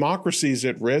because democracy is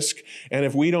at risk, and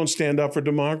if we don't stand up for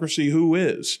democracy, who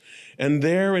is? And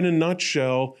there, in a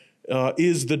nutshell,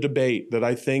 is the debate that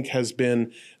I think has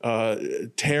been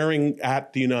tearing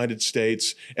at the United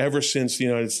States ever since the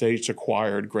United States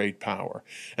acquired great power.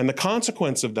 And the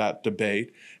consequence of that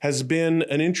debate has been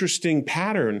an interesting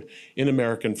pattern in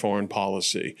American foreign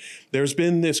policy. There's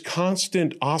been this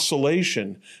constant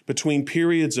oscillation between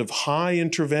periods of high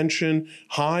intervention,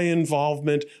 high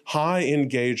involvement, high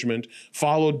engagement,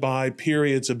 followed by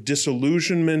periods of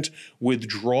disillusionment,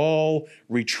 withdrawal,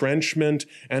 retrenchment,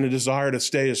 and a desire to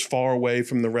stay as far away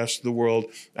from the rest of the world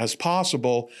as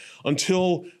possible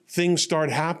until things start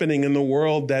happening in the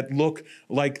world that look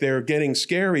like they're getting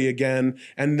scary again,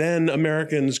 and then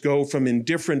Americans go from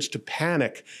indifference to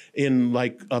panic in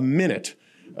like a minute.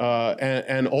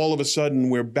 And all of a sudden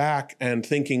we're back and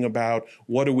thinking about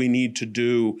what do we need to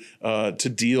do to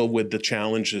deal with the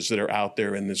challenges that are out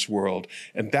there in this world.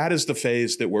 And that is the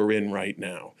phase that we're in right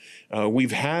now.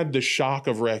 We've had the shock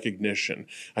of recognition.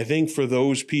 I think for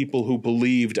those people who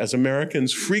believed, as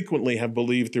Americans frequently have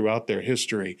believed throughout their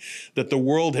history, that the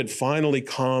world had finally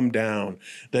calmed down,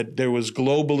 that there was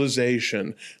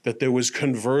globalization, that there was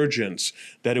convergence,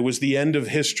 that it was the end of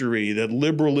history, that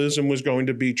liberalism was going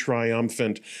to be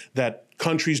triumphant, that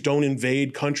countries don't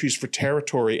invade countries for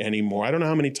territory anymore. I don't know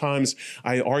how many times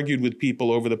I argued with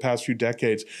people over the past few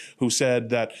decades who said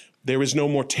that there is no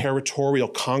more territorial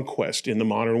conquest in the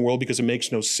modern world because it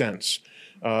makes no sense.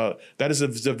 That is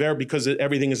because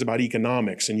everything is about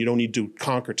economics, and you don't need to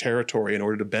conquer territory in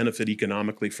order to benefit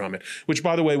economically from it, which,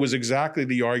 by the way, was exactly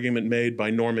the argument made by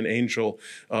Norman Angell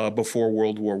before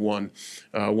World War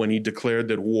I, when he declared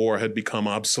that war had become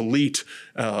obsolete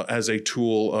as a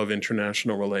tool of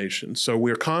international relations. So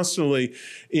we're constantly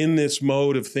in this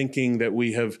mode of thinking that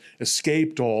we have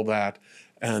escaped all that.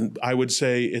 And I would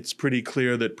say it's pretty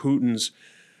clear that Putin's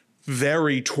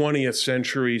very 20th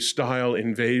century style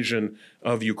invasion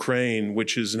of Ukraine,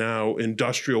 which is now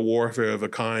industrial warfare of a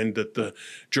kind that the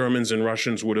Germans and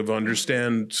Russians would have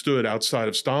understood outside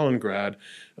of Stalingrad,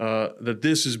 that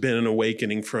this has been an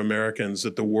awakening for Americans,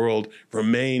 that the world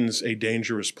remains a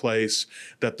dangerous place,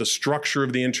 that the structure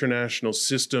of the international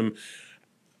system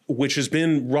which has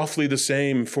been roughly the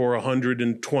same for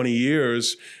 120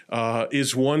 years,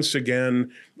 is once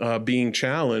again being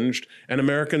challenged. And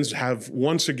Americans have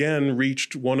once again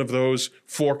reached one of those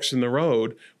forks in the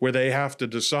road where they have to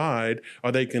decide,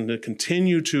 are they going to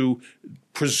continue to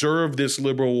preserve this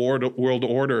liberal world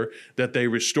order that they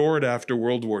restored after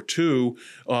World War II,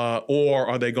 or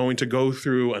are they going to go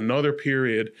through another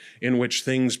period in which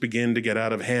things begin to get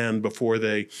out of hand before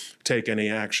they take any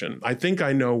action? I think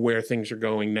I know where things are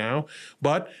going now,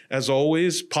 but as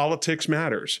always, politics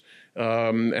matters.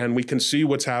 And we can see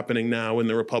what's happening now in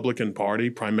the Republican Party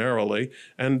primarily,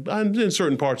 and in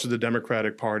certain parts of the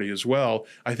Democratic Party as well.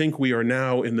 I think we are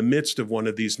now in the midst of one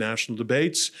of these national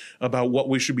debates about what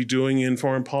we should be doing in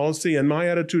foreign policy, and my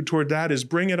attitude toward that is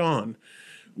bring it on.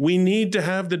 We need to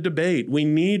have the debate. We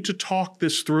need to talk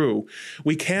this through.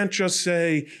 We can't just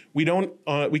say we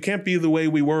can't be the way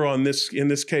we were in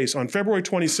this case. On February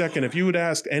 22nd, if you had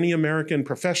asked any American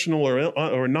professional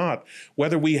or not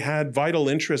whether we had vital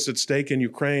interests at stake in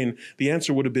Ukraine, the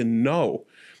answer would have been no.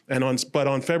 But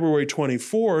on February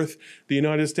 24th, the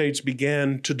United States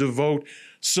began to devote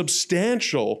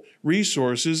substantial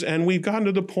resources, and we've gotten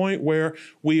to the point where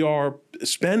we are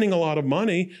spending a lot of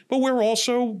money, but we're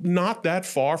also not that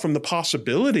far from the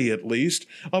possibility, at least,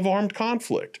 of armed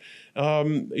conflict.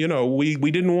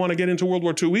 We didn't want to get into World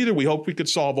War II either. We hoped we could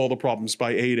solve all the problems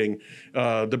by aiding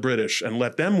the British and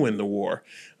let them win the war,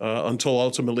 until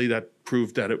ultimately that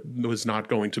proved that it was not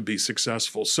going to be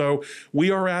successful. So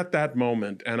we are at that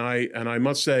moment, and I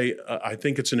must say I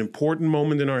think it's an important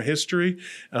moment in our history,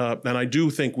 and I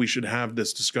do think we should have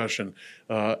this discussion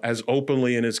as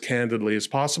openly and as candidly as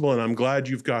possible. And I'm glad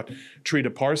you've got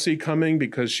Trita Parsi coming,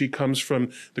 because she comes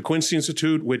from the Quincy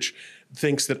Institute, which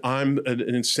thinks that I'm an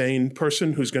insane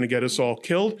person who's going to get us all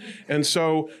killed. And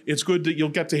so it's good that you'll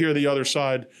get to hear the other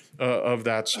side of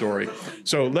that story.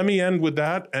 So let me end with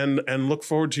that and look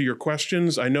forward to your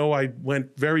questions. I know I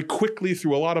went very quickly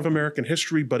through a lot of American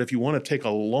history, but if you want to take a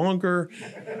longer,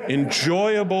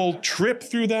 enjoyable trip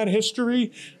through that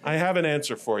history, I have an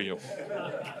answer for you.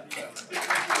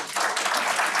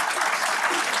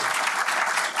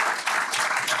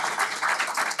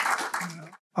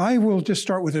 I will just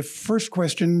start with the first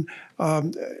question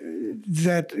of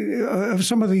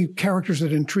some of the characters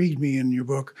that intrigued me in your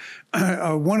book.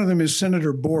 One of them is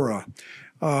Senator Bora.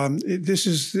 He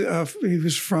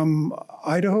was from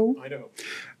Idaho.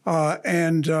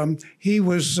 And he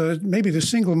was maybe the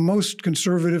single most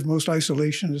conservative, most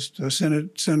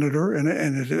isolationist senator, and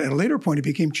at a later point he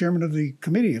became chairman of the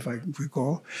committee, if I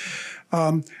recall.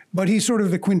 But he's sort of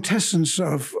the quintessence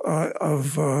of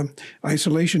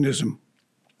isolationism.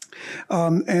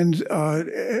 And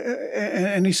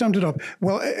he summed it up.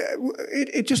 Well,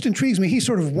 it just intrigues me. He's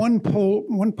sort of one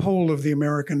pole of the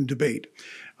American debate,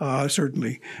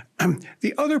 certainly.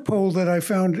 The other pole that I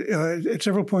found at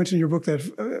several points in your book that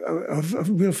of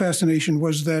real fascination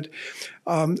was that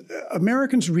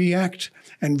Americans react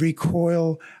and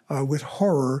recoil with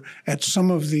horror at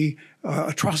some of the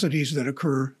atrocities that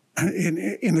occur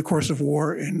in the course of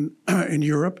war in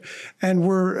Europe, and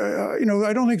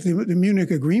I don't think the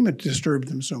Munich Agreement disturbed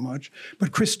them so much,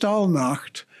 but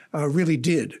Kristallnacht really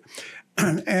did.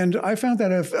 And I found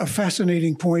that a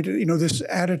fascinating point, this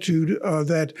attitude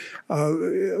that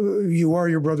you are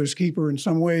your brother's keeper in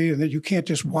some way, and that you can't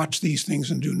just watch these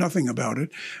things and do nothing about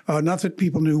it. Not that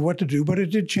people knew what to do, but it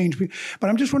did change. But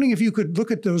I'm just wondering if you could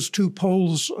look at those two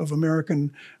poles of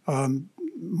American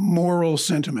moral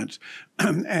sentiment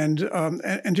and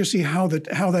just see how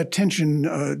that tension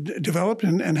developed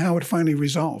and how it finally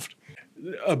resolved.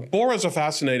 Bora's a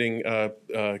fascinating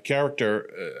character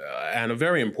and a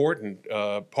very important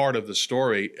part of the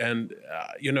story. And,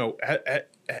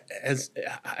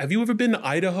 have you ever been to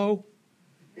Idaho?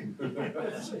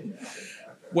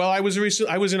 Well, I was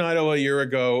in Idaho a year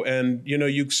ago, and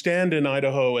you stand in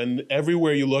Idaho, and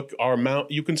everywhere you look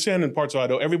you can stand in parts of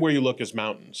Idaho. Everywhere you look is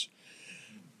mountains.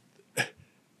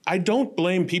 I don't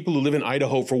blame people who live in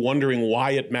Idaho for wondering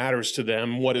why it matters to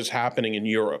them what is happening in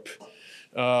Europe,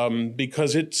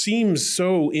 because it seems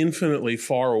so infinitely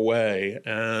far away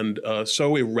and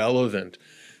so irrelevant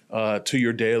to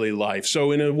your daily life.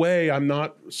 So in a way, I'm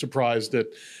not surprised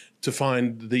to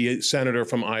find the senator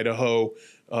from Idaho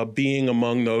being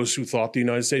among those who thought the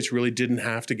United States really didn't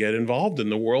have to get involved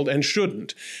in the world and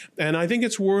shouldn't. And I think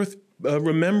it's worth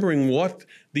remembering what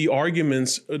the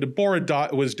arguments. Bora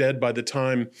was dead by the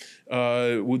time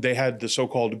they had the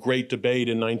so-called Great Debate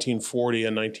in 1940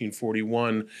 and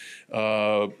 1941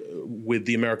 with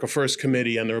the America First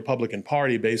Committee and the Republican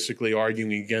Party basically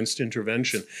arguing against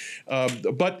intervention.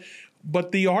 But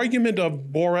But the argument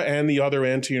of Bora and the other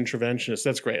anti-interventionists,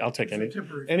 that's great. I'll take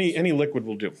any liquid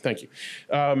will do. Thank you.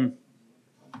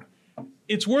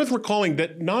 It's worth recalling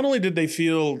that not only did they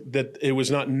feel that it was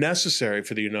not necessary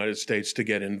for the United States to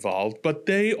get involved, but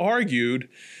they argued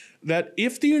that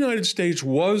if the United States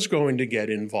was going to get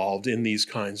involved in these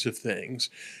kinds of things,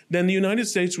 then the United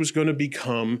States was going to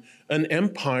become an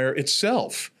empire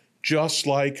itself, just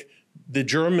like the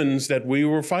Germans that we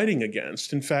were fighting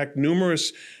against. In fact,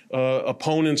 numerous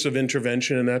opponents of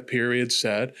intervention in that period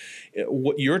said,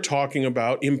 what you're talking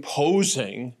about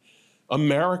imposing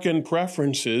American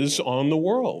preferences on the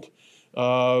world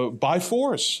by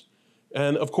force.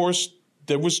 And of course,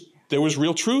 there was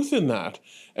real truth in that.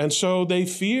 And so they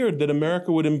feared that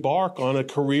America would embark on a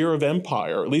career of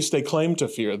empire. At least they claimed to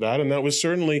fear that. And that was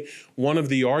certainly one of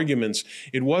the arguments.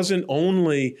 It wasn't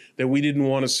only that we didn't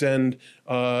want to send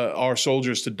our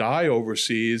soldiers to die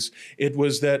overseas. It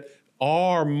was that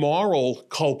our moral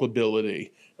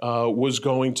culpability was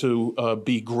going to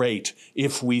be great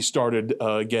if we started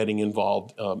getting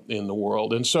involved in the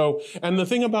world. And so, and the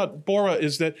thing about Bora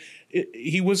is that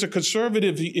he was a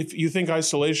conservative. If you think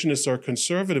isolationists are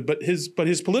conservative, but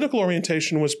his political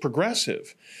orientation was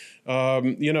progressive.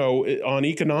 You know, on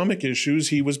economic issues,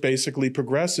 he was basically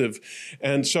progressive.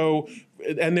 And so,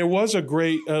 and there was a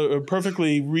great,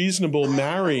 perfectly reasonable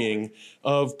marrying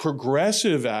of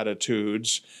progressive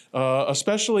attitudes,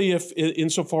 especially if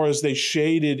insofar as they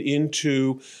shaded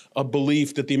into a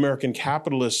belief that the American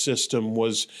capitalist system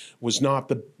was not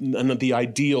the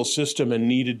ideal system and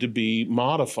needed to be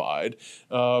modified.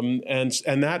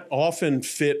 And that often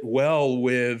fit well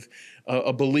with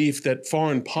a belief that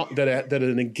that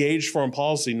an engaged foreign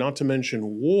policy, not to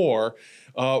mention war,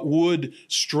 would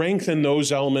strengthen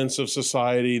those elements of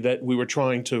society that we were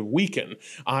trying to weaken,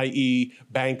 i.e.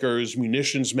 bankers,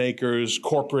 munitions makers,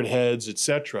 corporate heads,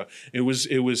 etc. It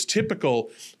was typical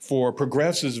for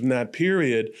progressives in that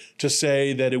period to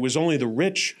say that it was only the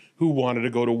rich who wanted to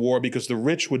go to war because the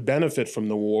rich would benefit from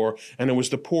the war, and it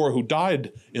was the poor who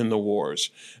died in the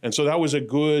wars. And so that was a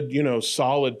good,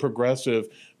 solid progressive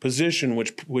position,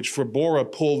 which for Bora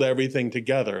pulled everything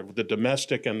together, the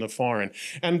domestic and the foreign.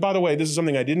 And by the way, this is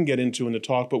something I didn't get into in the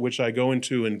talk, but which I go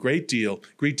into in great detail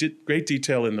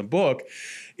in the book,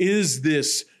 is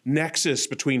this nexus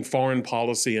between foreign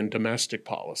policy and domestic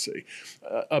policy.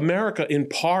 America, in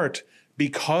part,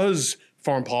 because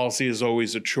foreign policy is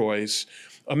always a choice,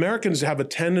 Americans have a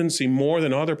tendency, more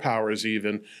than other powers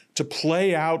even, to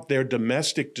play out their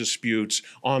domestic disputes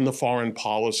on the foreign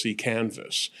policy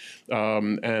canvas.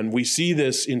 And we see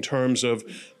this in terms of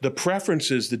the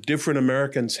preferences that different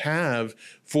Americans have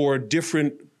for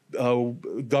different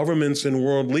governments and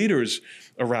world leaders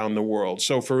around the world.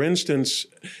 So for instance,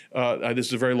 this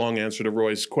is a very long answer to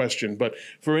Roy's question, but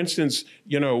for instance,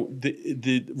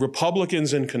 the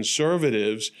Republicans and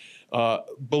conservatives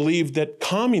believed that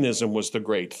communism was the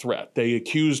great threat. They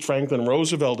accused Franklin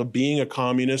Roosevelt of being a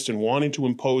communist and wanting to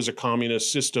impose a communist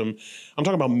system. I'm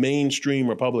talking about mainstream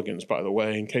Republicans, by the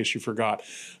way, in case you forgot.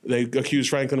 They accused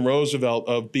Franklin Roosevelt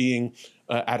of being,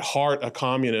 at heart, a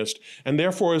communist. And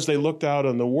therefore, as they looked out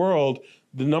on the world,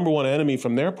 the number one enemy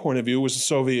from their point of view was the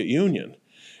Soviet Union.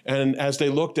 And as they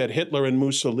looked at Hitler and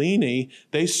Mussolini,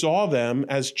 they saw them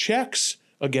as checks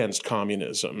against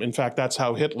communism. In fact, that's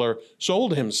how Hitler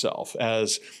sold himself,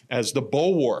 as the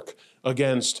bulwark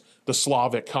against the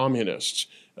Slavic communists.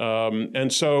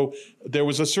 And so there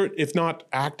was a certain, if not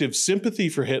active sympathy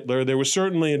for Hitler, there was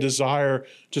certainly a desire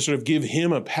to sort of give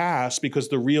him a pass because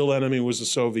the real enemy was the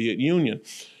Soviet Union.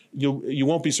 You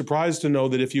won't be surprised to know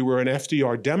that if you were an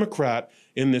FDR Democrat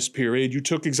in this period, you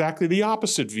took exactly the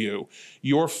opposite view.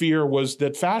 Your fear was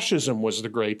that fascism was the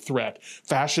great threat.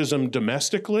 Fascism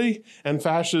domestically and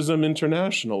fascism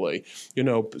internationally.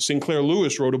 Sinclair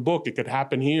Lewis wrote a book, It Could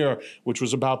Happen Here, which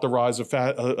was about the rise of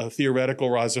a theoretical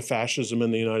rise of fascism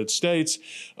in the United States.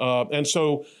 And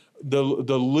so the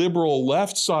liberal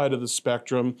left side of the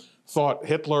spectrum thought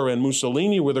Hitler and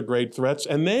Mussolini were the great threats,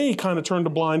 and they kind of turned a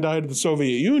blind eye to the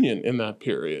Soviet Union in that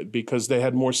period because they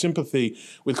had more sympathy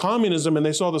with communism, and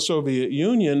they saw the Soviet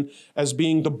Union as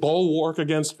being the bulwark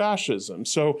against fascism.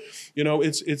 So,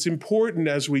 it's important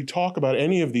as we talk about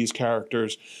any of these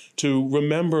characters to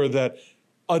remember that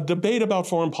a debate about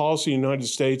foreign policy in the United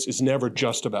States is never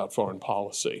just about foreign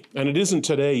policy. And it isn't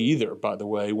today either, by the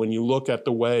way, when you look at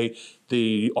the way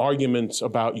the arguments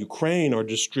about Ukraine are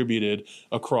distributed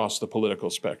across the political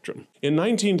spectrum. In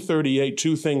 1938,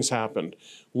 two things happened.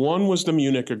 One was the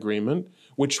Munich Agreement,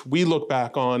 which we look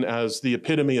back on as the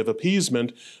epitome of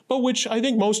appeasement, but which I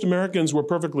think most Americans were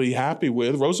perfectly happy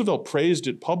with. Roosevelt praised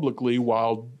it publicly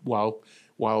while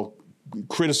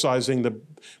criticizing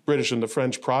British and the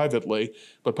French privately,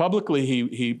 but publicly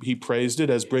he praised it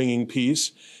as bringing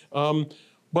peace.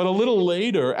 But a little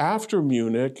later, after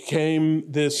Munich,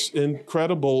 came this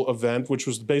incredible event, which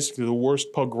was basically the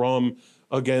worst pogrom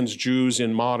against Jews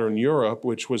in modern Europe,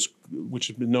 which has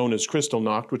been known as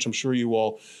Kristallnacht, which I'm sure you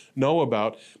all know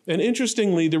about. And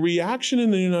interestingly, the reaction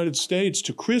in the United States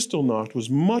to Kristallnacht was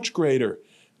much greater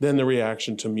than the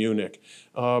reaction to Munich.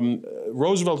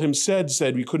 Roosevelt himself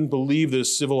said we couldn't believe that a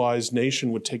civilized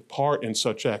nation would take part in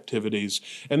such activities.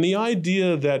 And the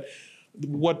idea that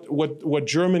what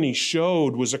Germany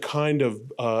showed was a kind of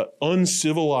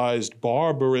uncivilized,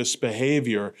 barbarous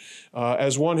behavior,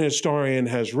 as one historian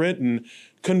has written,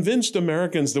 convinced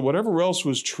Americans that whatever else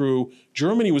was true,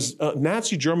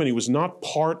 Nazi Germany was not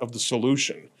part of the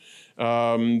solution.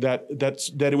 That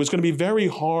it was going to be very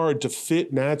hard to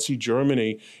fit Nazi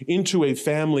Germany into a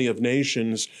family of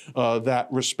nations that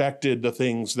respected the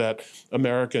things that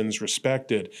Americans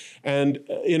respected. And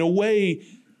in a way,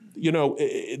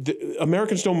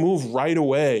 Americans don't move right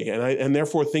away, and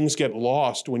therefore things get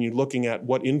lost when you're looking at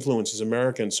what influences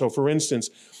Americans. So, for instance,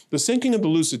 the sinking of the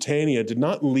Lusitania did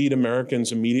not lead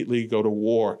Americans immediately to go to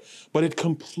war, but it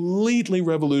completely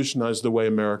revolutionized the way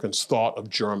Americans thought of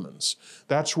Germans.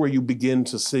 That's where you begin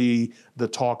to see the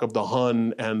talk of the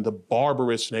Hun and the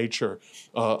barbarous nature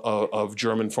of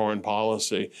German foreign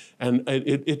policy. And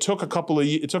it took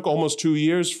it took almost 2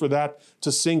 years for that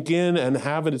to sink in and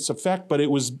have its effect, but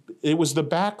it was the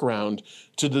background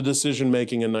to the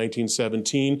decision-making in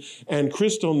 1917, and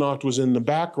Kristallnacht was in the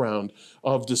background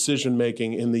of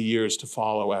decision-making in the years to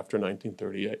follow after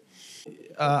 1938.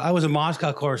 I was a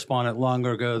Moscow correspondent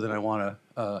longer ago than I want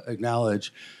to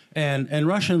acknowledge, and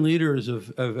Russian leaders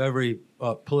of every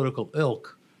political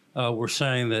ilk were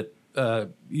saying that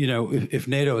if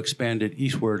NATO expanded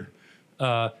eastward,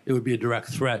 it would be a direct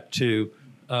threat to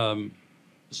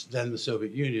then the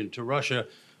Soviet Union, to Russia,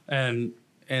 and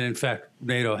in fact,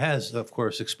 NATO has, of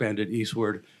course, expanded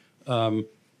eastward.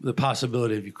 The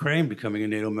possibility of Ukraine becoming a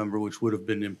NATO member, which would have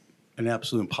been an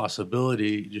absolute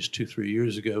impossibility just 2-3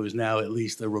 years ago, is now at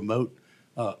least a remote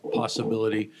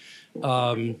possibility.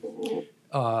 I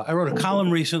wrote a column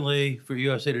recently for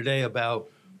USA Today about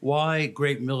why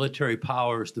great military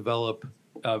powers develop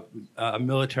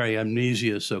military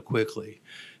amnesia so quickly.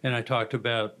 And I talked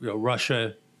about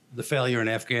Russia, the failure in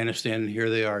Afghanistan, and here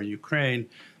they are in Ukraine.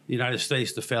 The United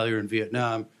States, the failure in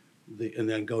Vietnam, and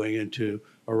then going into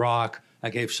Iraq. I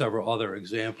gave several other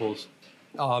examples.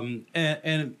 I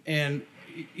didn't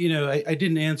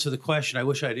answer the question. I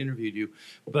wish I'd interviewed you.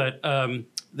 But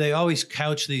they always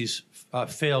couch these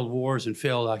failed wars and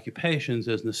failed occupations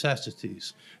as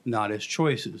necessities, not as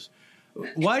choices.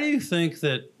 Why do you think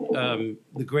that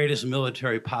the greatest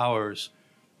military powers,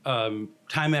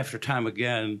 time after time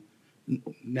again,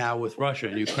 now with Russia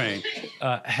and Ukraine,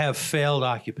 have failed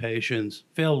occupations,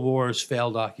 failed wars,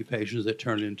 failed occupations that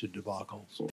turn into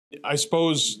debacles? I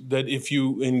suppose that if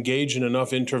you engage in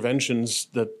enough interventions,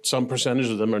 that some percentage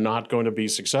of them are not going to be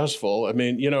successful. I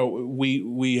mean,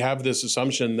 we have this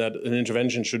assumption that an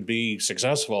intervention should be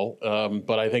successful,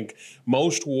 but I think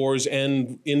most wars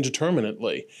end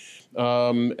indeterminately.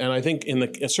 And I think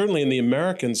certainly in the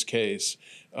Americans' case,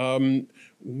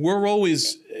 we're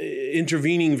always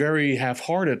intervening very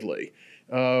half-heartedly.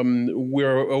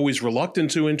 We're always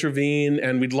reluctant to intervene,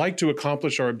 and we'd like to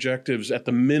accomplish our objectives at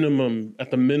the minimum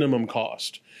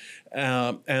cost.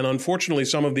 And unfortunately,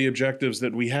 some of the objectives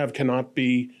that we have cannot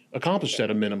be accomplished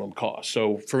at a minimum cost.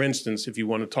 So, for instance, if you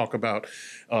want to talk about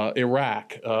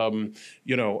Iraq,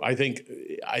 I think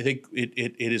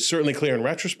it is certainly clear in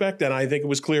retrospect, and I think it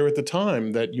was clear at the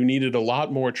time that you needed a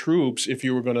lot more troops if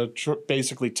you were going to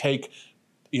basically take,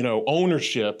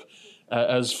 ownership.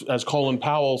 As Colin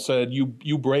Powell said,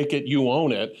 you break it, you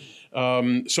own it.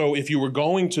 So if you were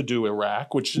going to do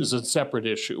Iraq, which is a separate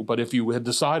issue, but if you had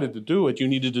decided to do it, you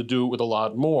needed to do it with a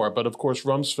lot more. But of course,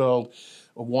 Rumsfeld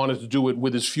wanted to do it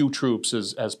with as few troops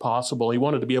as possible. He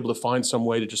wanted to be able to find some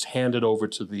way to just hand it over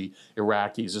to the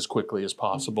Iraqis as quickly as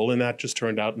possible, and that just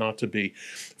turned out not to be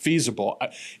feasible.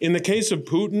 In the case of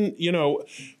Putin,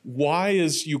 why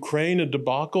is Ukraine a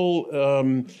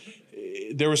debacle?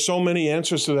 There are so many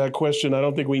answers to that question. I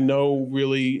don't think we know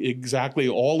really exactly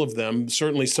all of them.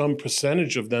 Certainly some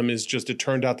percentage of them is just it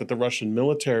turned out that the Russian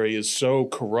military is so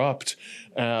corrupt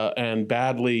and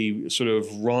badly sort of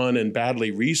run and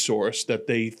badly resourced that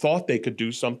they thought they could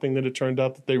do something that it turned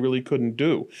out that they really couldn't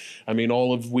do. I mean,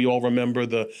 we all remember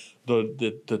the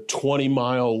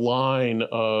 20-mile line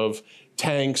of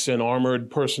tanks and armored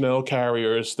personnel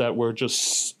carriers that were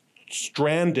just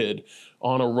stranded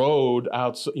on a road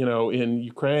out, in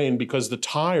Ukraine because the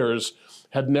tires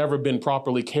had never been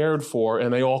properly cared for,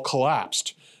 and they all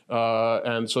collapsed.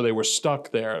 And so they were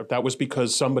stuck there. That was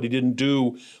because somebody didn't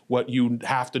do what you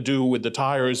have to do with the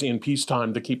tires in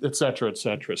peacetime to keep, et cetera, et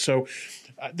cetera. So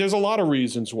there's a lot of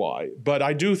reasons why. But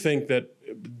I do think that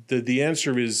the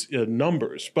answer is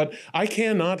numbers. But I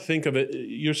cannot think of it.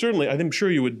 You're certainly, I'm sure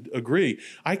you would agree,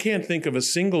 I can't think of a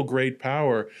single great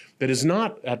power that has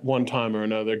not at one time or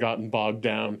another gotten bogged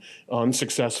down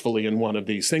unsuccessful in one of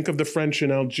these. Think of the French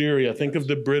in Algeria. Think of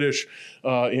the British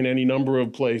in any number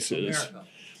of places.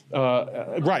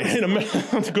 Right,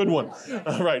 that's a good one.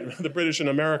 Right, the British in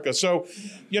America. So,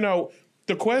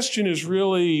 the question is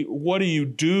really, what do you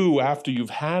do after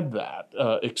you've had that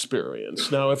experience?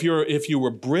 Now, if you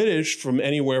were British from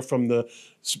anywhere from the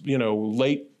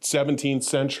late 17th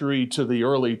century to the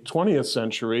early 20th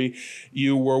century,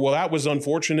 you were, well, that was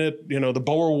unfortunate. The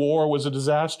Boer War was a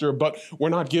disaster, but we're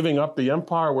not giving up the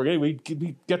empire. We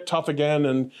get tough again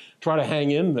and try to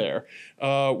hang in there.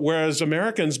 Whereas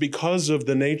Americans, because of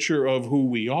the nature of who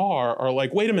we are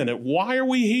like, wait a minute, why are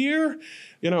we here?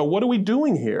 What are we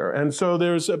doing here? And so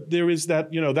there is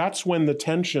that, that's when the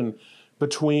tension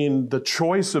between the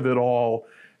choice of it all,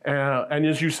 and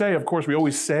as you say, of course, we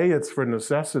always say it's for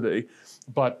necessity,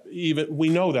 but even we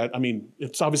know that,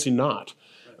 it's obviously not.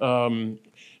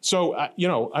 So, I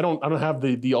don't have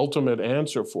the ultimate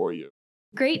answer for you.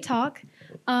 Great talk.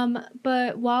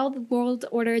 But while the world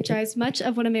order drives much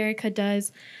of what America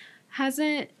does,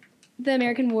 hasn't the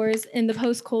American wars in the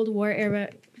post-Cold War era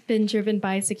been driven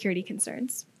by security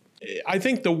concerns? I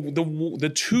think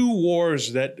the two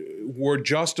wars that were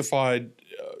justified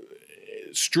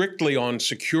strictly on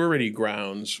security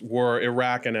grounds were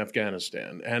Iraq and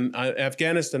Afghanistan. And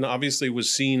Afghanistan obviously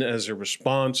was seen as a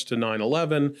response to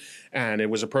 9/11, and it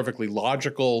was a perfectly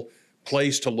logical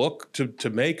place to look to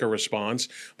make a response.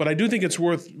 But I do think it's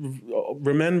worth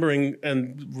remembering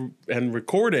and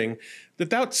recording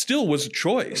that still was a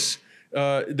choice.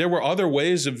 There were other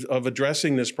ways of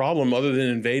addressing this problem other than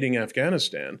invading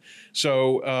Afghanistan.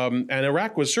 So, and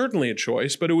Iraq was certainly a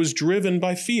choice, but it was driven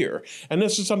by fear. And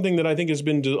this is something that I think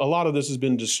a lot of this has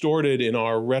been distorted in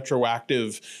our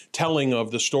retroactive telling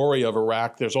of the story of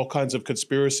Iraq. There's all kinds of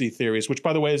conspiracy theories, which,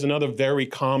 by the way, is another very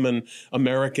common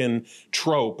American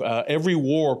trope. Every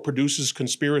war produces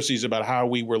conspiracies about how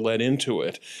we were led into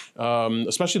it,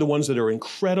 especially the ones that are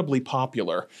incredibly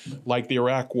popular, like the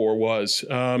Iraq War was.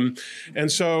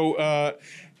 And so,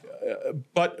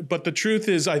 but the truth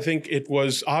is, I think it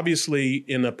was obviously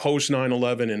in a post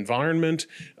 9/11 environment.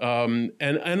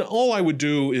 And all I would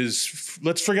do is,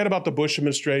 let's forget about the Bush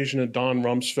administration and Don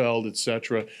Rumsfeld, et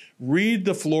cetera. Read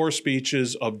the floor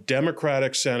speeches of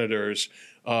Democratic senators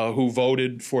who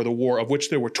voted for the war, of which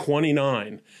there were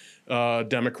 29.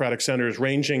 Democratic senators,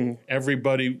 ranging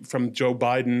everybody from Joe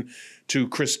Biden to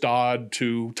Chris Dodd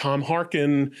to Tom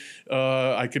Harkin.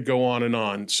 I could go on and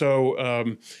on.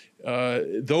 So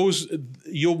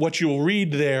what you'll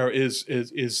read there is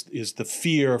the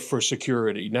fear for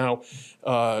security. Now,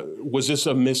 was this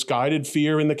a misguided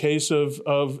fear in the case of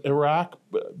Iraq?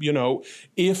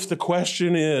 If the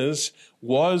question is,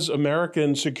 was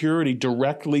American security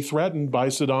directly threatened by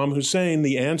Saddam Hussein?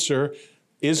 The answer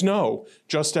is no,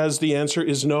 just as the answer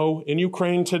is no in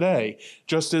Ukraine today,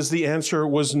 just as the answer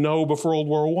was no before World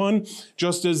War I,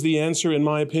 just as the answer, in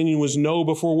my opinion, was no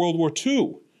before World War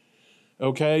II.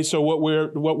 Okay, so what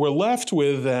we're left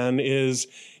with then is,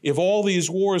 if all these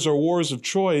wars are wars of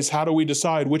choice, how do we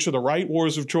decide which are the right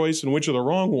wars of choice and which are the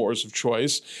wrong wars of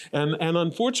choice? And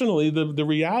unfortunately, the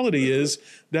reality is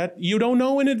that you don't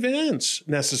know in advance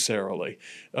necessarily.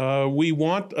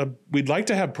 We'd like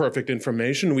to have perfect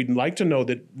information. We'd like to know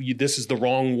that this is the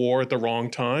wrong war at the wrong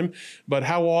time. But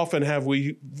how often have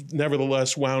we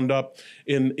nevertheless wound up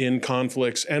in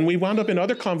conflicts? And we wound up in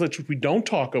other conflicts which we don't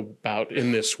talk about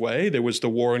in this way. There was the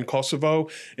war in Kosovo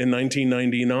in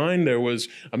 1999. There was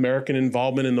American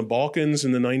involvement in the Balkans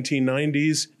in the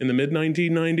 1990s, in the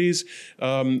mid-1990s,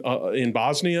 in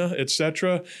Bosnia, et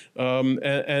cetera.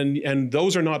 And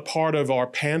those are not part of our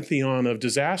pantheon of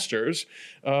disasters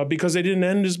because they didn't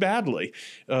end as badly,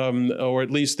 or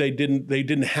at least they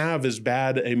didn't have as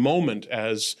bad a moment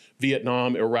as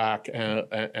Vietnam, Iraq, and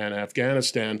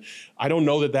Afghanistan. I don't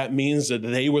know that means that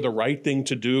they were the right thing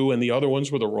to do and the other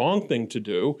ones were the wrong thing to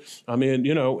do. I mean,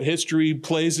 history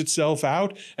plays itself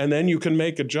out, and then you can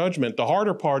make a judgment. The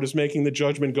harder part is making the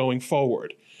judgment going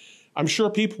forward. I'm sure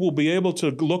people will be able to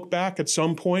look back at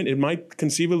some point. It might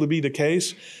conceivably be the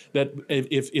case that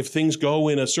if things go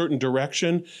in a certain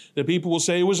direction, that people will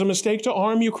say it was a mistake to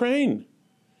arm Ukraine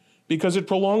because it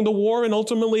prolonged the war and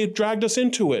ultimately it dragged us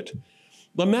into it.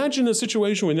 Imagine a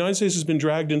situation where the United States has been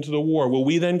dragged into the war. Will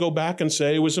we then go back and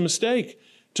say it was a mistake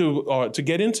to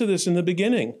get into this in the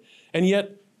beginning. And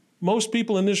yet, most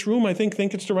people in this room, I think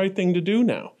it's the right thing to do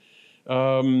now.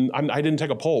 I didn't take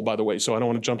a poll, by the way, so I don't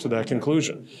want to jump to that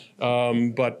conclusion.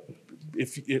 But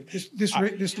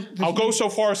I'll go so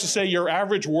far as to say your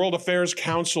average World Affairs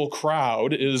Council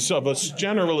crowd is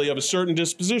generally of a certain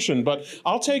disposition. But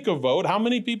I'll take a vote. How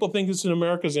many people think it's in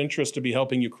America's interest to be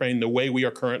helping Ukraine the way we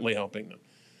are currently helping them?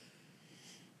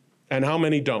 And how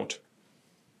many don't?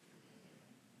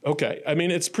 Okay, I mean,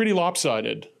 it's pretty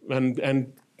lopsided,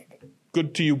 and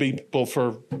good to you people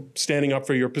for standing up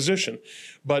for your position.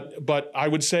 But I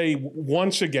would say,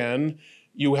 once again,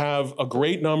 you have a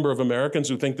great number of Americans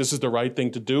who think this is the right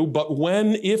thing to do. But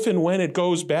if and when it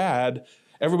goes bad,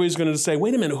 everybody's going to say,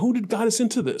 wait a minute, who got us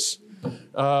into this?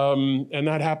 And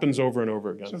that happens over and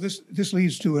over again. So this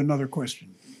leads to another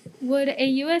question. Would a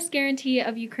U.S. guarantee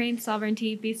of Ukraine's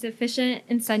sovereignty be sufficient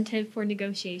incentive for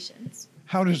negotiations?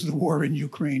 How does the war in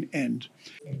Ukraine end?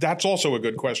 That's also a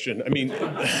good question. I mean,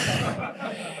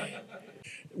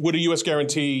 would a U.S.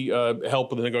 guarantee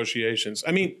help with the negotiations?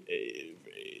 I mean,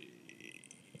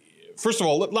 first of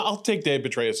all, I'll take Dave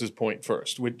Petraeus' point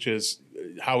first, which is,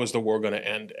 how is the war going to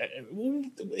end?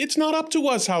 It's not up to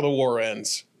us how the war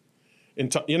ends.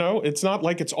 It's not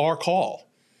like it's our call.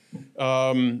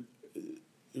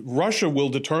 Russia will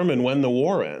determine when the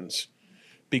war ends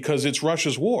because it's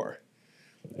Russia's war.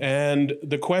 And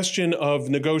the question of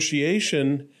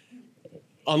negotiation,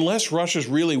 unless Putin is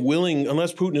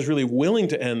really willing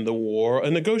to end the war,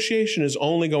 a negotiation is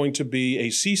only going to be a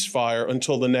ceasefire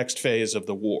until the next phase of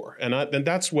the war. And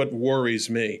that's what worries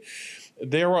me.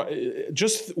 There are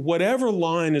just whatever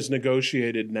line is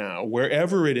negotiated now,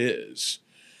 wherever it is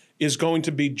going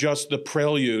to be just the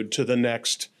prelude to the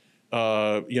next,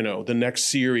 the next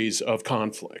series of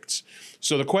conflicts.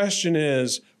 So the question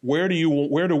is, where do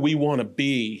we want to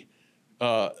be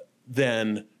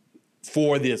then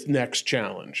for this next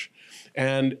challenge?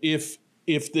 And if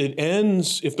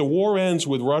the war ends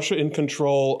with Russia in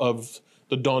control of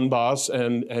the Donbass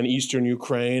and eastern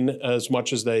Ukraine as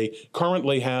much as they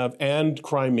currently have, and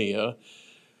Crimea,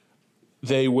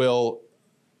 they will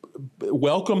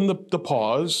welcome the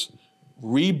pause,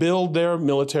 rebuild their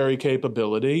military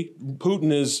capability.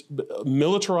 Putin is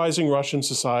militarizing Russian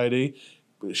society,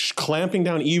 clamping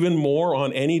down even more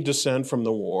on any dissent from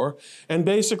the war, and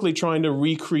basically trying to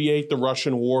recreate the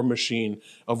Russian war machine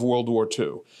of World War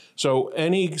II. So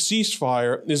any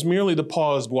ceasefire is merely the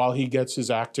pause while he gets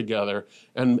his act together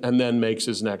and then makes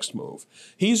his next move.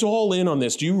 He's all in on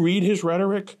this. Do you read his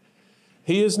rhetoric?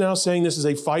 He is now saying this is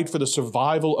a fight for the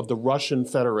survival of the Russian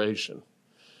Federation.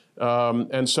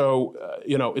 And so,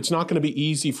 it's not going to be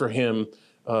easy for him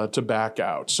to back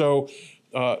out. So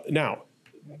now,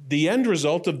 the end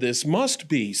result of this must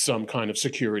be some kind of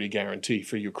security guarantee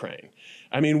for Ukraine.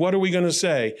 I mean, what are we going to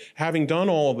say? Having done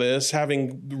all this,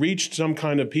 having reached some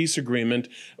kind of peace agreement,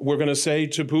 we're going to say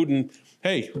to Putin,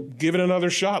 hey, give it another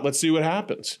shot. Let's see what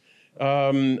happens.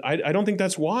 I don't think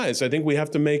that's wise. I think we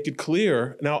have to make it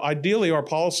clear. Now, ideally, our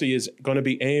policy is going to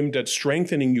be aimed at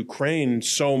strengthening Ukraine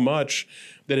so much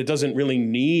that it doesn't really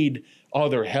need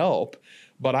other help.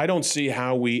 But I don't see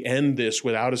how we end this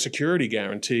without a security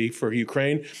guarantee for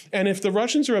Ukraine. And if the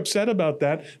Russians are upset about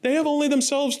that, they have only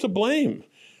themselves to blame.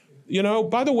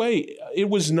 By the way, it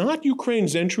was not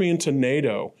Ukraine's entry into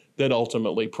NATO that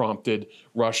ultimately prompted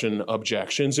Russian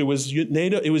objections. It was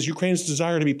Ukraine's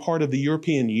desire to be part of the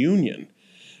European Union,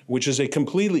 which is a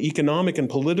completely economic and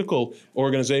political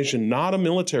organization, not a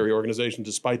military organization,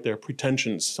 despite their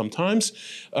pretensions sometimes.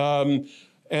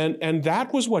 And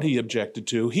that was what he objected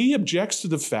to. He objects to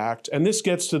the fact, and this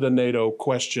gets to the NATO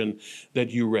question that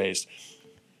you raised.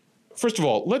 First of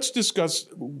all, let's discuss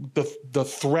the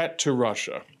threat to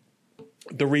Russia.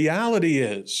 The reality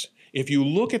is, if you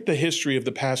look at the history of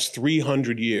the past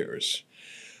 300 years,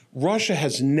 Russia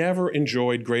has never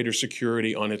enjoyed greater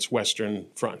security on its Western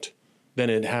front than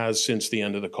it has since the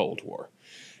end of the Cold War.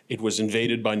 It was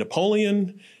invaded by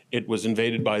Napoleon. It was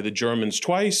invaded by the Germans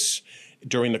twice.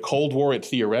 During the Cold War, it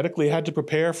theoretically had to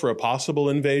prepare for a possible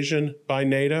invasion by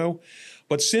NATO.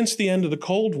 But since the end of the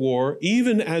Cold War,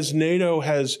 even as NATO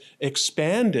has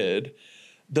expanded,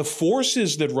 the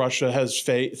forces that Russia has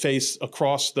faced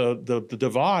across the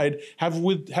divide had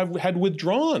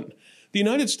withdrawn. The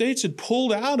United States had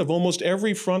pulled out of almost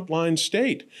every frontline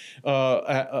state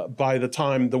by the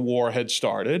time the war had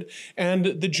started. And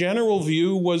the general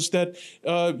view was that,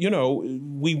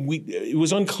 it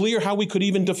was unclear how we could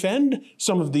even defend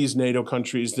some of these NATO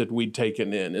countries that we'd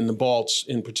taken in the Balts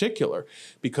in particular,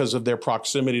 because of their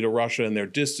proximity to Russia and their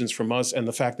distance from us and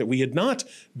the fact that we had not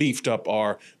beefed up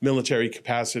our military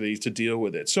capacity to deal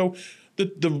with it. So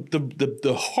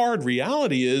The hard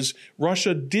reality is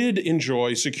Russia did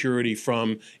enjoy security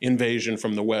from invasion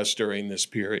from the West during this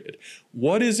period.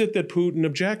 What is it that Putin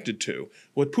objected to?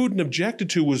 What Putin objected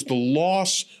to was the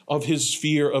loss of his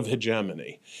sphere of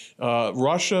hegemony.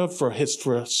 Russia, for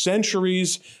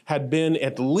centuries, had been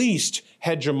at least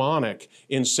hegemonic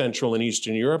in Central and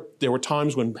Eastern Europe. There were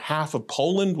times when half of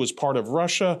Poland was part of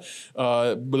Russia.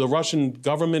 The Russian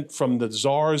government, from the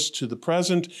czars to the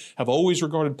present, have always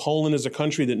regarded Poland as a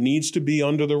country that needs to be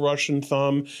under the Russian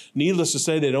thumb. Needless to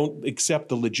say, they don't accept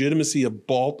the legitimacy of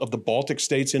the Baltic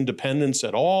states' independence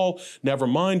at all. Never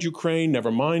mind Ukraine,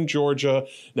 never mind Georgia,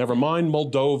 never mind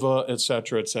Moldova, et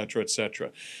cetera, et cetera, et cetera.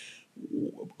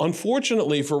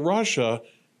 Unfortunately for Russia,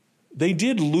 they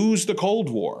did lose the Cold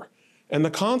War. And the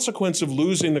consequence of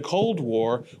losing the Cold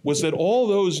War was that all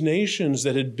those nations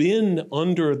that had been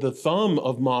under the thumb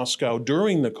of Moscow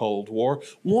during the Cold War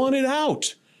wanted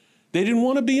out. They didn't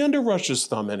want to be under Russia's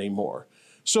thumb anymore.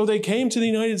 So they came to the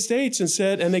United States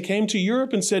and they came to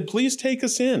Europe and said, please take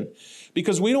us in,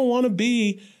 because we don't want to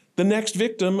be the next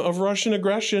victim of Russian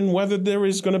aggression, whether there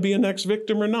is going to be a next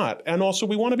victim or not. And also,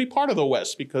 we want to be part of the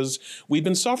West because we've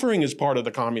been suffering as part of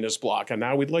the communist bloc, and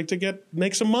now we'd like to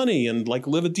make some money and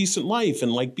live a decent life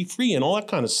and be free and all that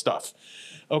kind of stuff.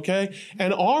 Okay?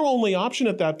 And our only option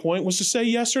at that point was to say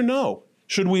yes or no.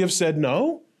 Should we have said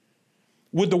no?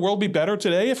 Would the world be better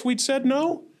today if we'd said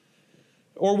no?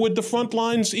 Or would the front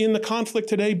lines in the conflict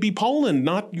today be Poland,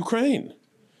 not Ukraine?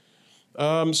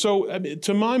 So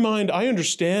to my mind, I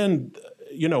understand,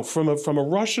 from a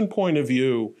Russian point of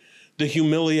view, the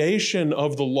humiliation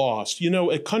of the loss.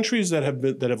 Countries that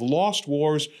have lost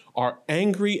wars are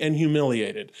angry and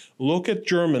humiliated. Look at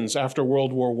Germans after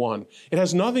World War I. It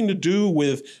has nothing to do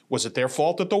with, was it their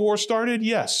fault that the war started?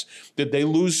 Yes. Did they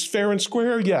lose fair and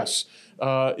square? Yes.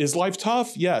 Is life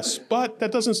tough? Yes. But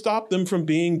that doesn't stop them from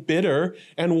being bitter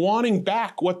and wanting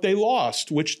back what they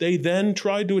lost, which they then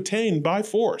tried to attain by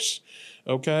force.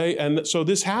 Okay? And so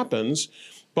this happens,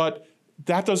 but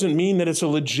that doesn't mean that it's a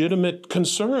legitimate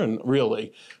concern,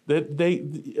 really. That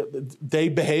they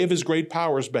behave as great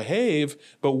powers behave,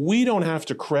 but we don't have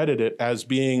to credit it as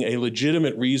being a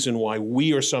legitimate reason why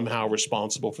we are somehow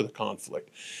responsible for the conflict.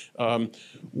 The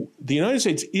United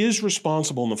States is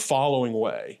responsible in the following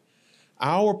way.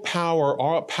 Our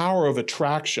power of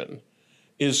attraction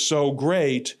is so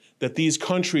great that these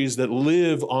countries that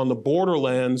live on the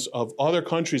borderlands of other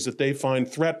countries that they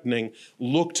find threatening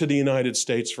look to the United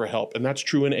States for help. And that's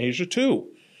true in Asia too.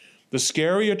 The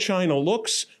scarier China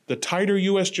looks, the tighter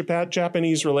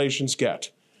U.S.-Japanese relations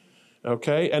get.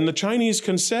 Okay? And the Chinese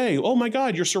can say, oh my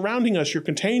God, you're surrounding us, you're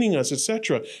containing us,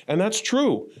 etc. And that's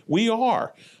true. We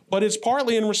are. But it's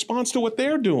partly in response to what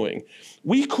they're doing.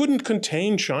 We couldn't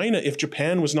contain China if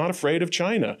Japan was not afraid of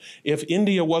China, if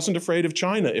India wasn't afraid of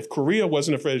China, if Korea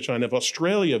wasn't afraid of China, if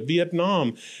Australia,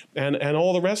 Vietnam, and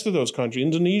all the rest of those countries,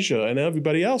 Indonesia, and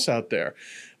everybody else out there.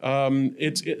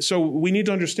 So we need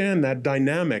to understand that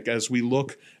dynamic as we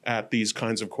look at these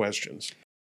kinds of questions.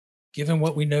 Given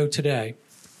what we know today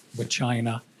with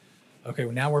China, okay,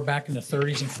 well, now we're back in the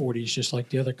 30s and 40s, just like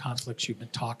the other conflicts you've been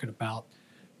talking about.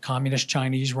 Communist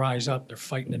Chinese rise up. They're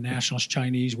fighting the nationalist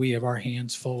Chinese. We have our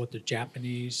hands full with the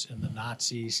Japanese and the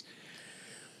Nazis.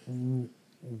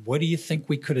 What do you think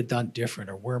we could have done different,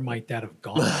 or where might that have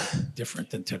gone different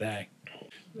than today?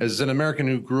 As an American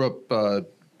who grew up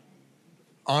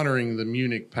honoring the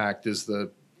Munich Pact as the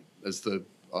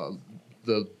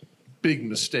big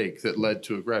mistake that led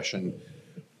to aggression,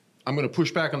 I'm going to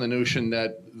push back on the notion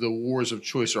that the wars of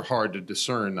choice are hard to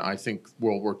discern. I think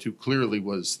World War II clearly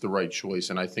was the right choice,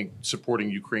 and I think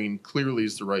supporting Ukraine clearly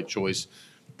is the right choice.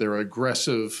 There are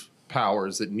aggressive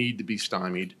powers that need to be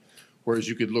stymied, whereas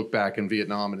you could look back in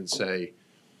Vietnam and say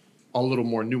a little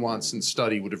more nuance and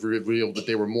study would have revealed that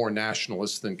they were more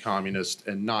nationalist than communist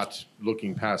and not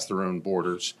looking past their own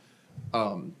borders.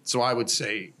 So I would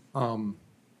say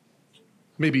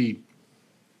maybe...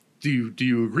 Do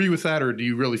you agree with that, or do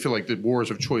you really feel like the wars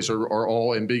of choice are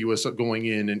all ambiguous going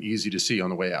in and easy to see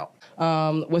on the way out?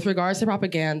 With regards to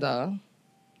propaganda,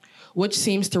 which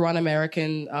seems to run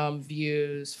American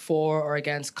views for or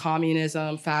against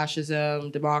communism, fascism,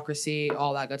 democracy,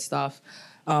 all that good stuff,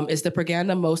 is the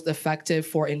propaganda most effective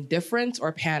for indifference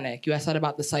or panic? You asked that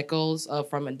about the cycles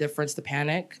from indifference to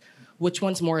panic. Which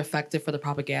one's more effective for the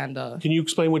propaganda? Can you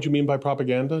explain what you mean by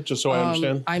propaganda, just so I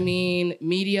understand? I mean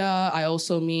media. I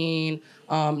also mean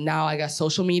now, I guess,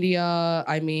 social media.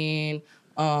 I mean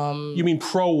You mean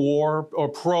pro-war or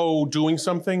pro-doing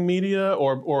something media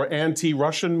or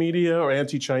anti-Russian media or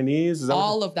anti-Chinese? Is that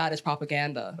all of that is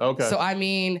propaganda. Okay. So I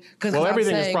mean, because well,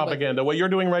 everything is propaganda. What you're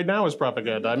doing right now is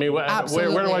propaganda. I mean, where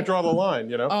do I draw the line?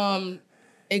 You know.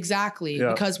 Exactly.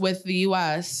 Yeah. Because with the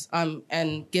U.S.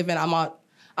 And given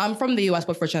I'm from the U.S.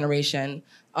 but first generation.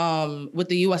 With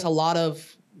the U.S., a lot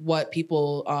of what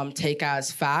people take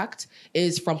as fact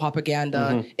is from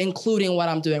propaganda, including what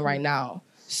I'm doing right now.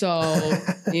 So,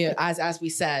 yeah, as we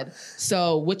said,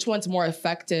 so which one's more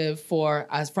effective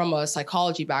from a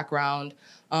psychology background?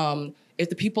 If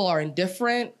the people are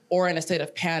indifferent or in a state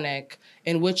of panic,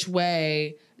 in which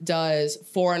way does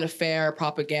foreign affair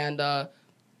propaganda,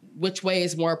 which way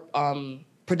is more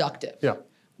productive? Yeah.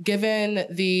 Given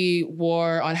the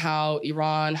war on how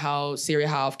Iran, how Syria,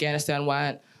 how Afghanistan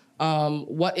went,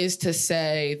 what is to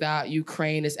say that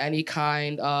Ukraine is any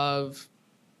kind of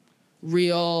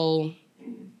real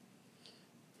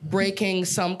breaking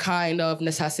some kind of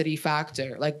necessity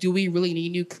factor? Like, do we really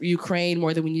need Ukraine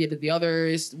more than we needed the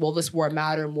others? Will this war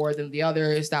matter more than the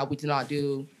others that we did not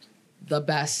do the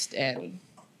best in?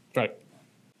 Right.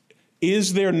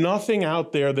 Is there nothing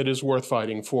out there that is worth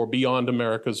fighting for beyond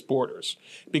America's borders?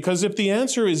 Because if the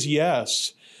answer is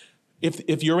yes,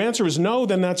 if your answer is no,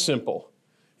 then that's simple.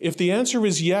 If the answer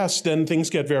is yes, then things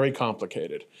get very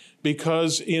complicated.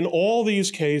 Because in all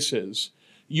these cases,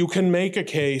 you can make a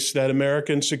case that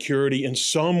American security in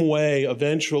some way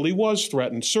eventually was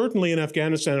threatened. Certainly in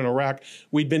Afghanistan and Iraq,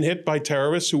 we'd been hit by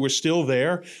terrorists who were still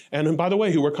there, and by the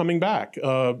way, who were coming back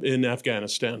in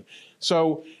Afghanistan.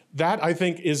 So that, I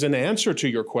think, is an answer to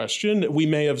your question. We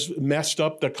may have messed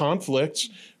up the conflicts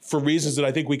for reasons that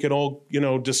I think we can all,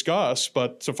 discuss,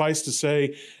 but suffice to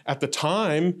say, at the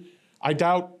time, I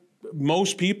doubt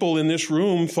most people in this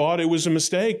room thought it was a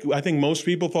mistake. I think most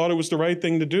people thought it was the right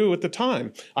thing to do at the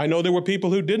time. I know there were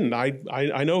people who didn't.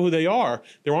 I know who they are.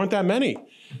 There aren't that many.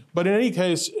 But in any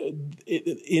case,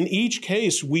 in each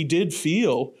case, we did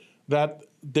feel that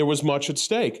there was much at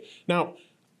stake. Now,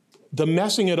 the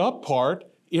messing it up part,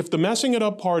 if the messing it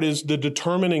up part is the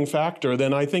determining factor,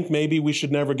 then I think maybe we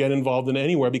should never get involved in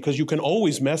anywhere, because you can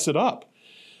always mess it up.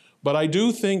 But I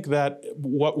do think that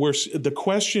the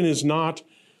question is not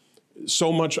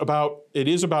so much about, it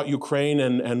is about Ukraine,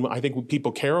 and I think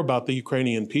people care about the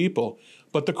Ukrainian people.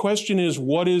 But the question is,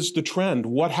 what is the trend?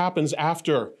 What happens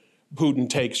after Putin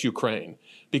takes Ukraine?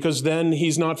 Because then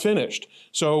he's not finished.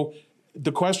 So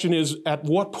the question is, at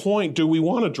what point do we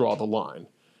want to draw the line?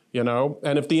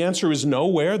 And if the answer is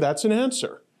nowhere, that's an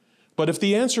answer. But if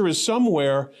the answer is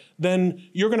somewhere, then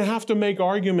you're going to have to make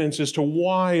arguments as to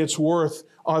why it's worth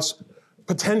us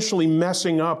potentially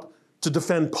messing up to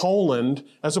defend Poland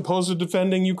as opposed to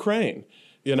defending Ukraine.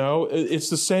 It's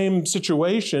the same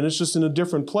situation, it's just in a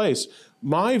different place.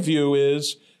 My view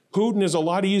is Putin is a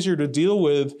lot easier to deal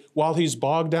with while he's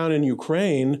bogged down in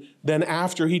Ukraine than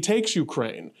after he takes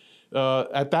Ukraine.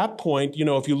 At that point,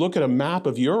 if you look at a map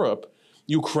of Europe,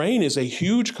 Ukraine is a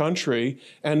huge country,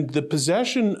 and the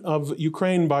possession of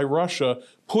Ukraine by Russia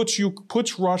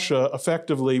puts Russia,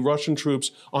 effectively, Russian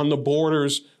troops, on the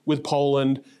borders with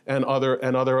Poland and other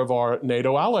of our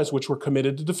NATO allies, which we're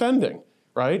committed to defending,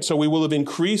 right? So we will have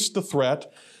increased the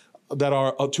threat that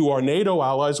are to our NATO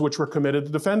allies, which we're committed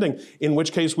to defending, in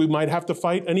which case we might have to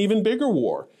fight an even bigger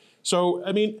war. So,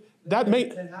 I mean, that may...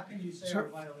 Then how can you say our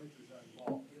vital interests are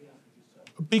involved?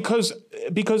 Because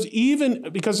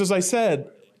as I said,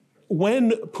 when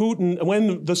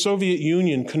the Soviet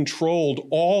Union controlled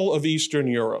all of Eastern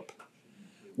Europe,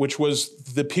 which was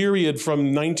the period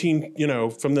from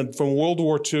from World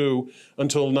War II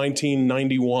until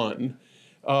 1991,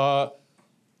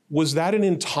 was that an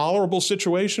intolerable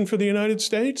situation for the United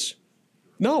States?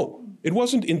 No, it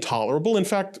wasn't intolerable. In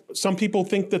fact, some people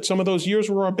think that some of those years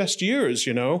were our best years,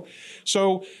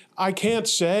 So I can't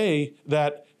say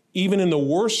that even in the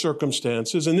worst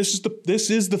circumstances, and this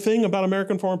is the thing about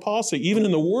American foreign policy, even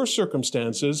in the worst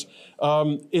circumstances,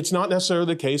 it's not necessarily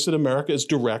the case that America is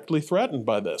directly threatened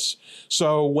by this.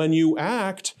 So when you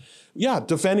act,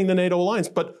 defending the NATO alliance,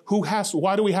 but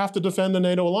why do we have to defend the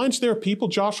NATO alliance? There are people,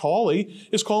 Josh Hawley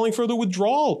is calling for the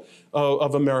withdrawal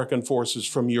of American forces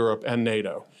from Europe and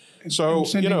NATO. And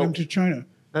sending them to China.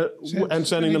 And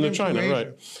sending them to China,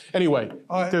 right. Anyway,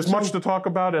 there's much to talk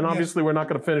about, and obviously we're not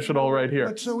going to finish it all right here.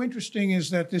 What's so interesting is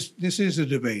that this is a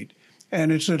debate,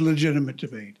 and it's a legitimate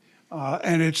debate,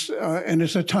 and it's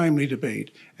a timely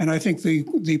debate. And I think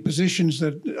the positions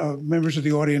that members of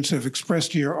the audience have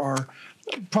expressed here are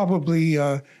probably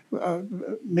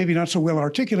maybe not so well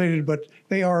articulated, but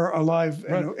they are alive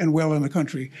and well in the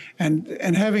country. And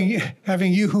having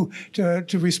you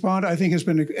to respond, I think, has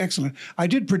been excellent. I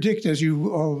did predict, as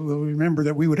you all will remember,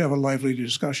 that we would have a lively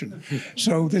discussion.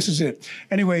 So this is it.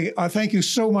 Anyway, thank you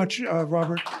so much,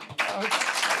 Robert.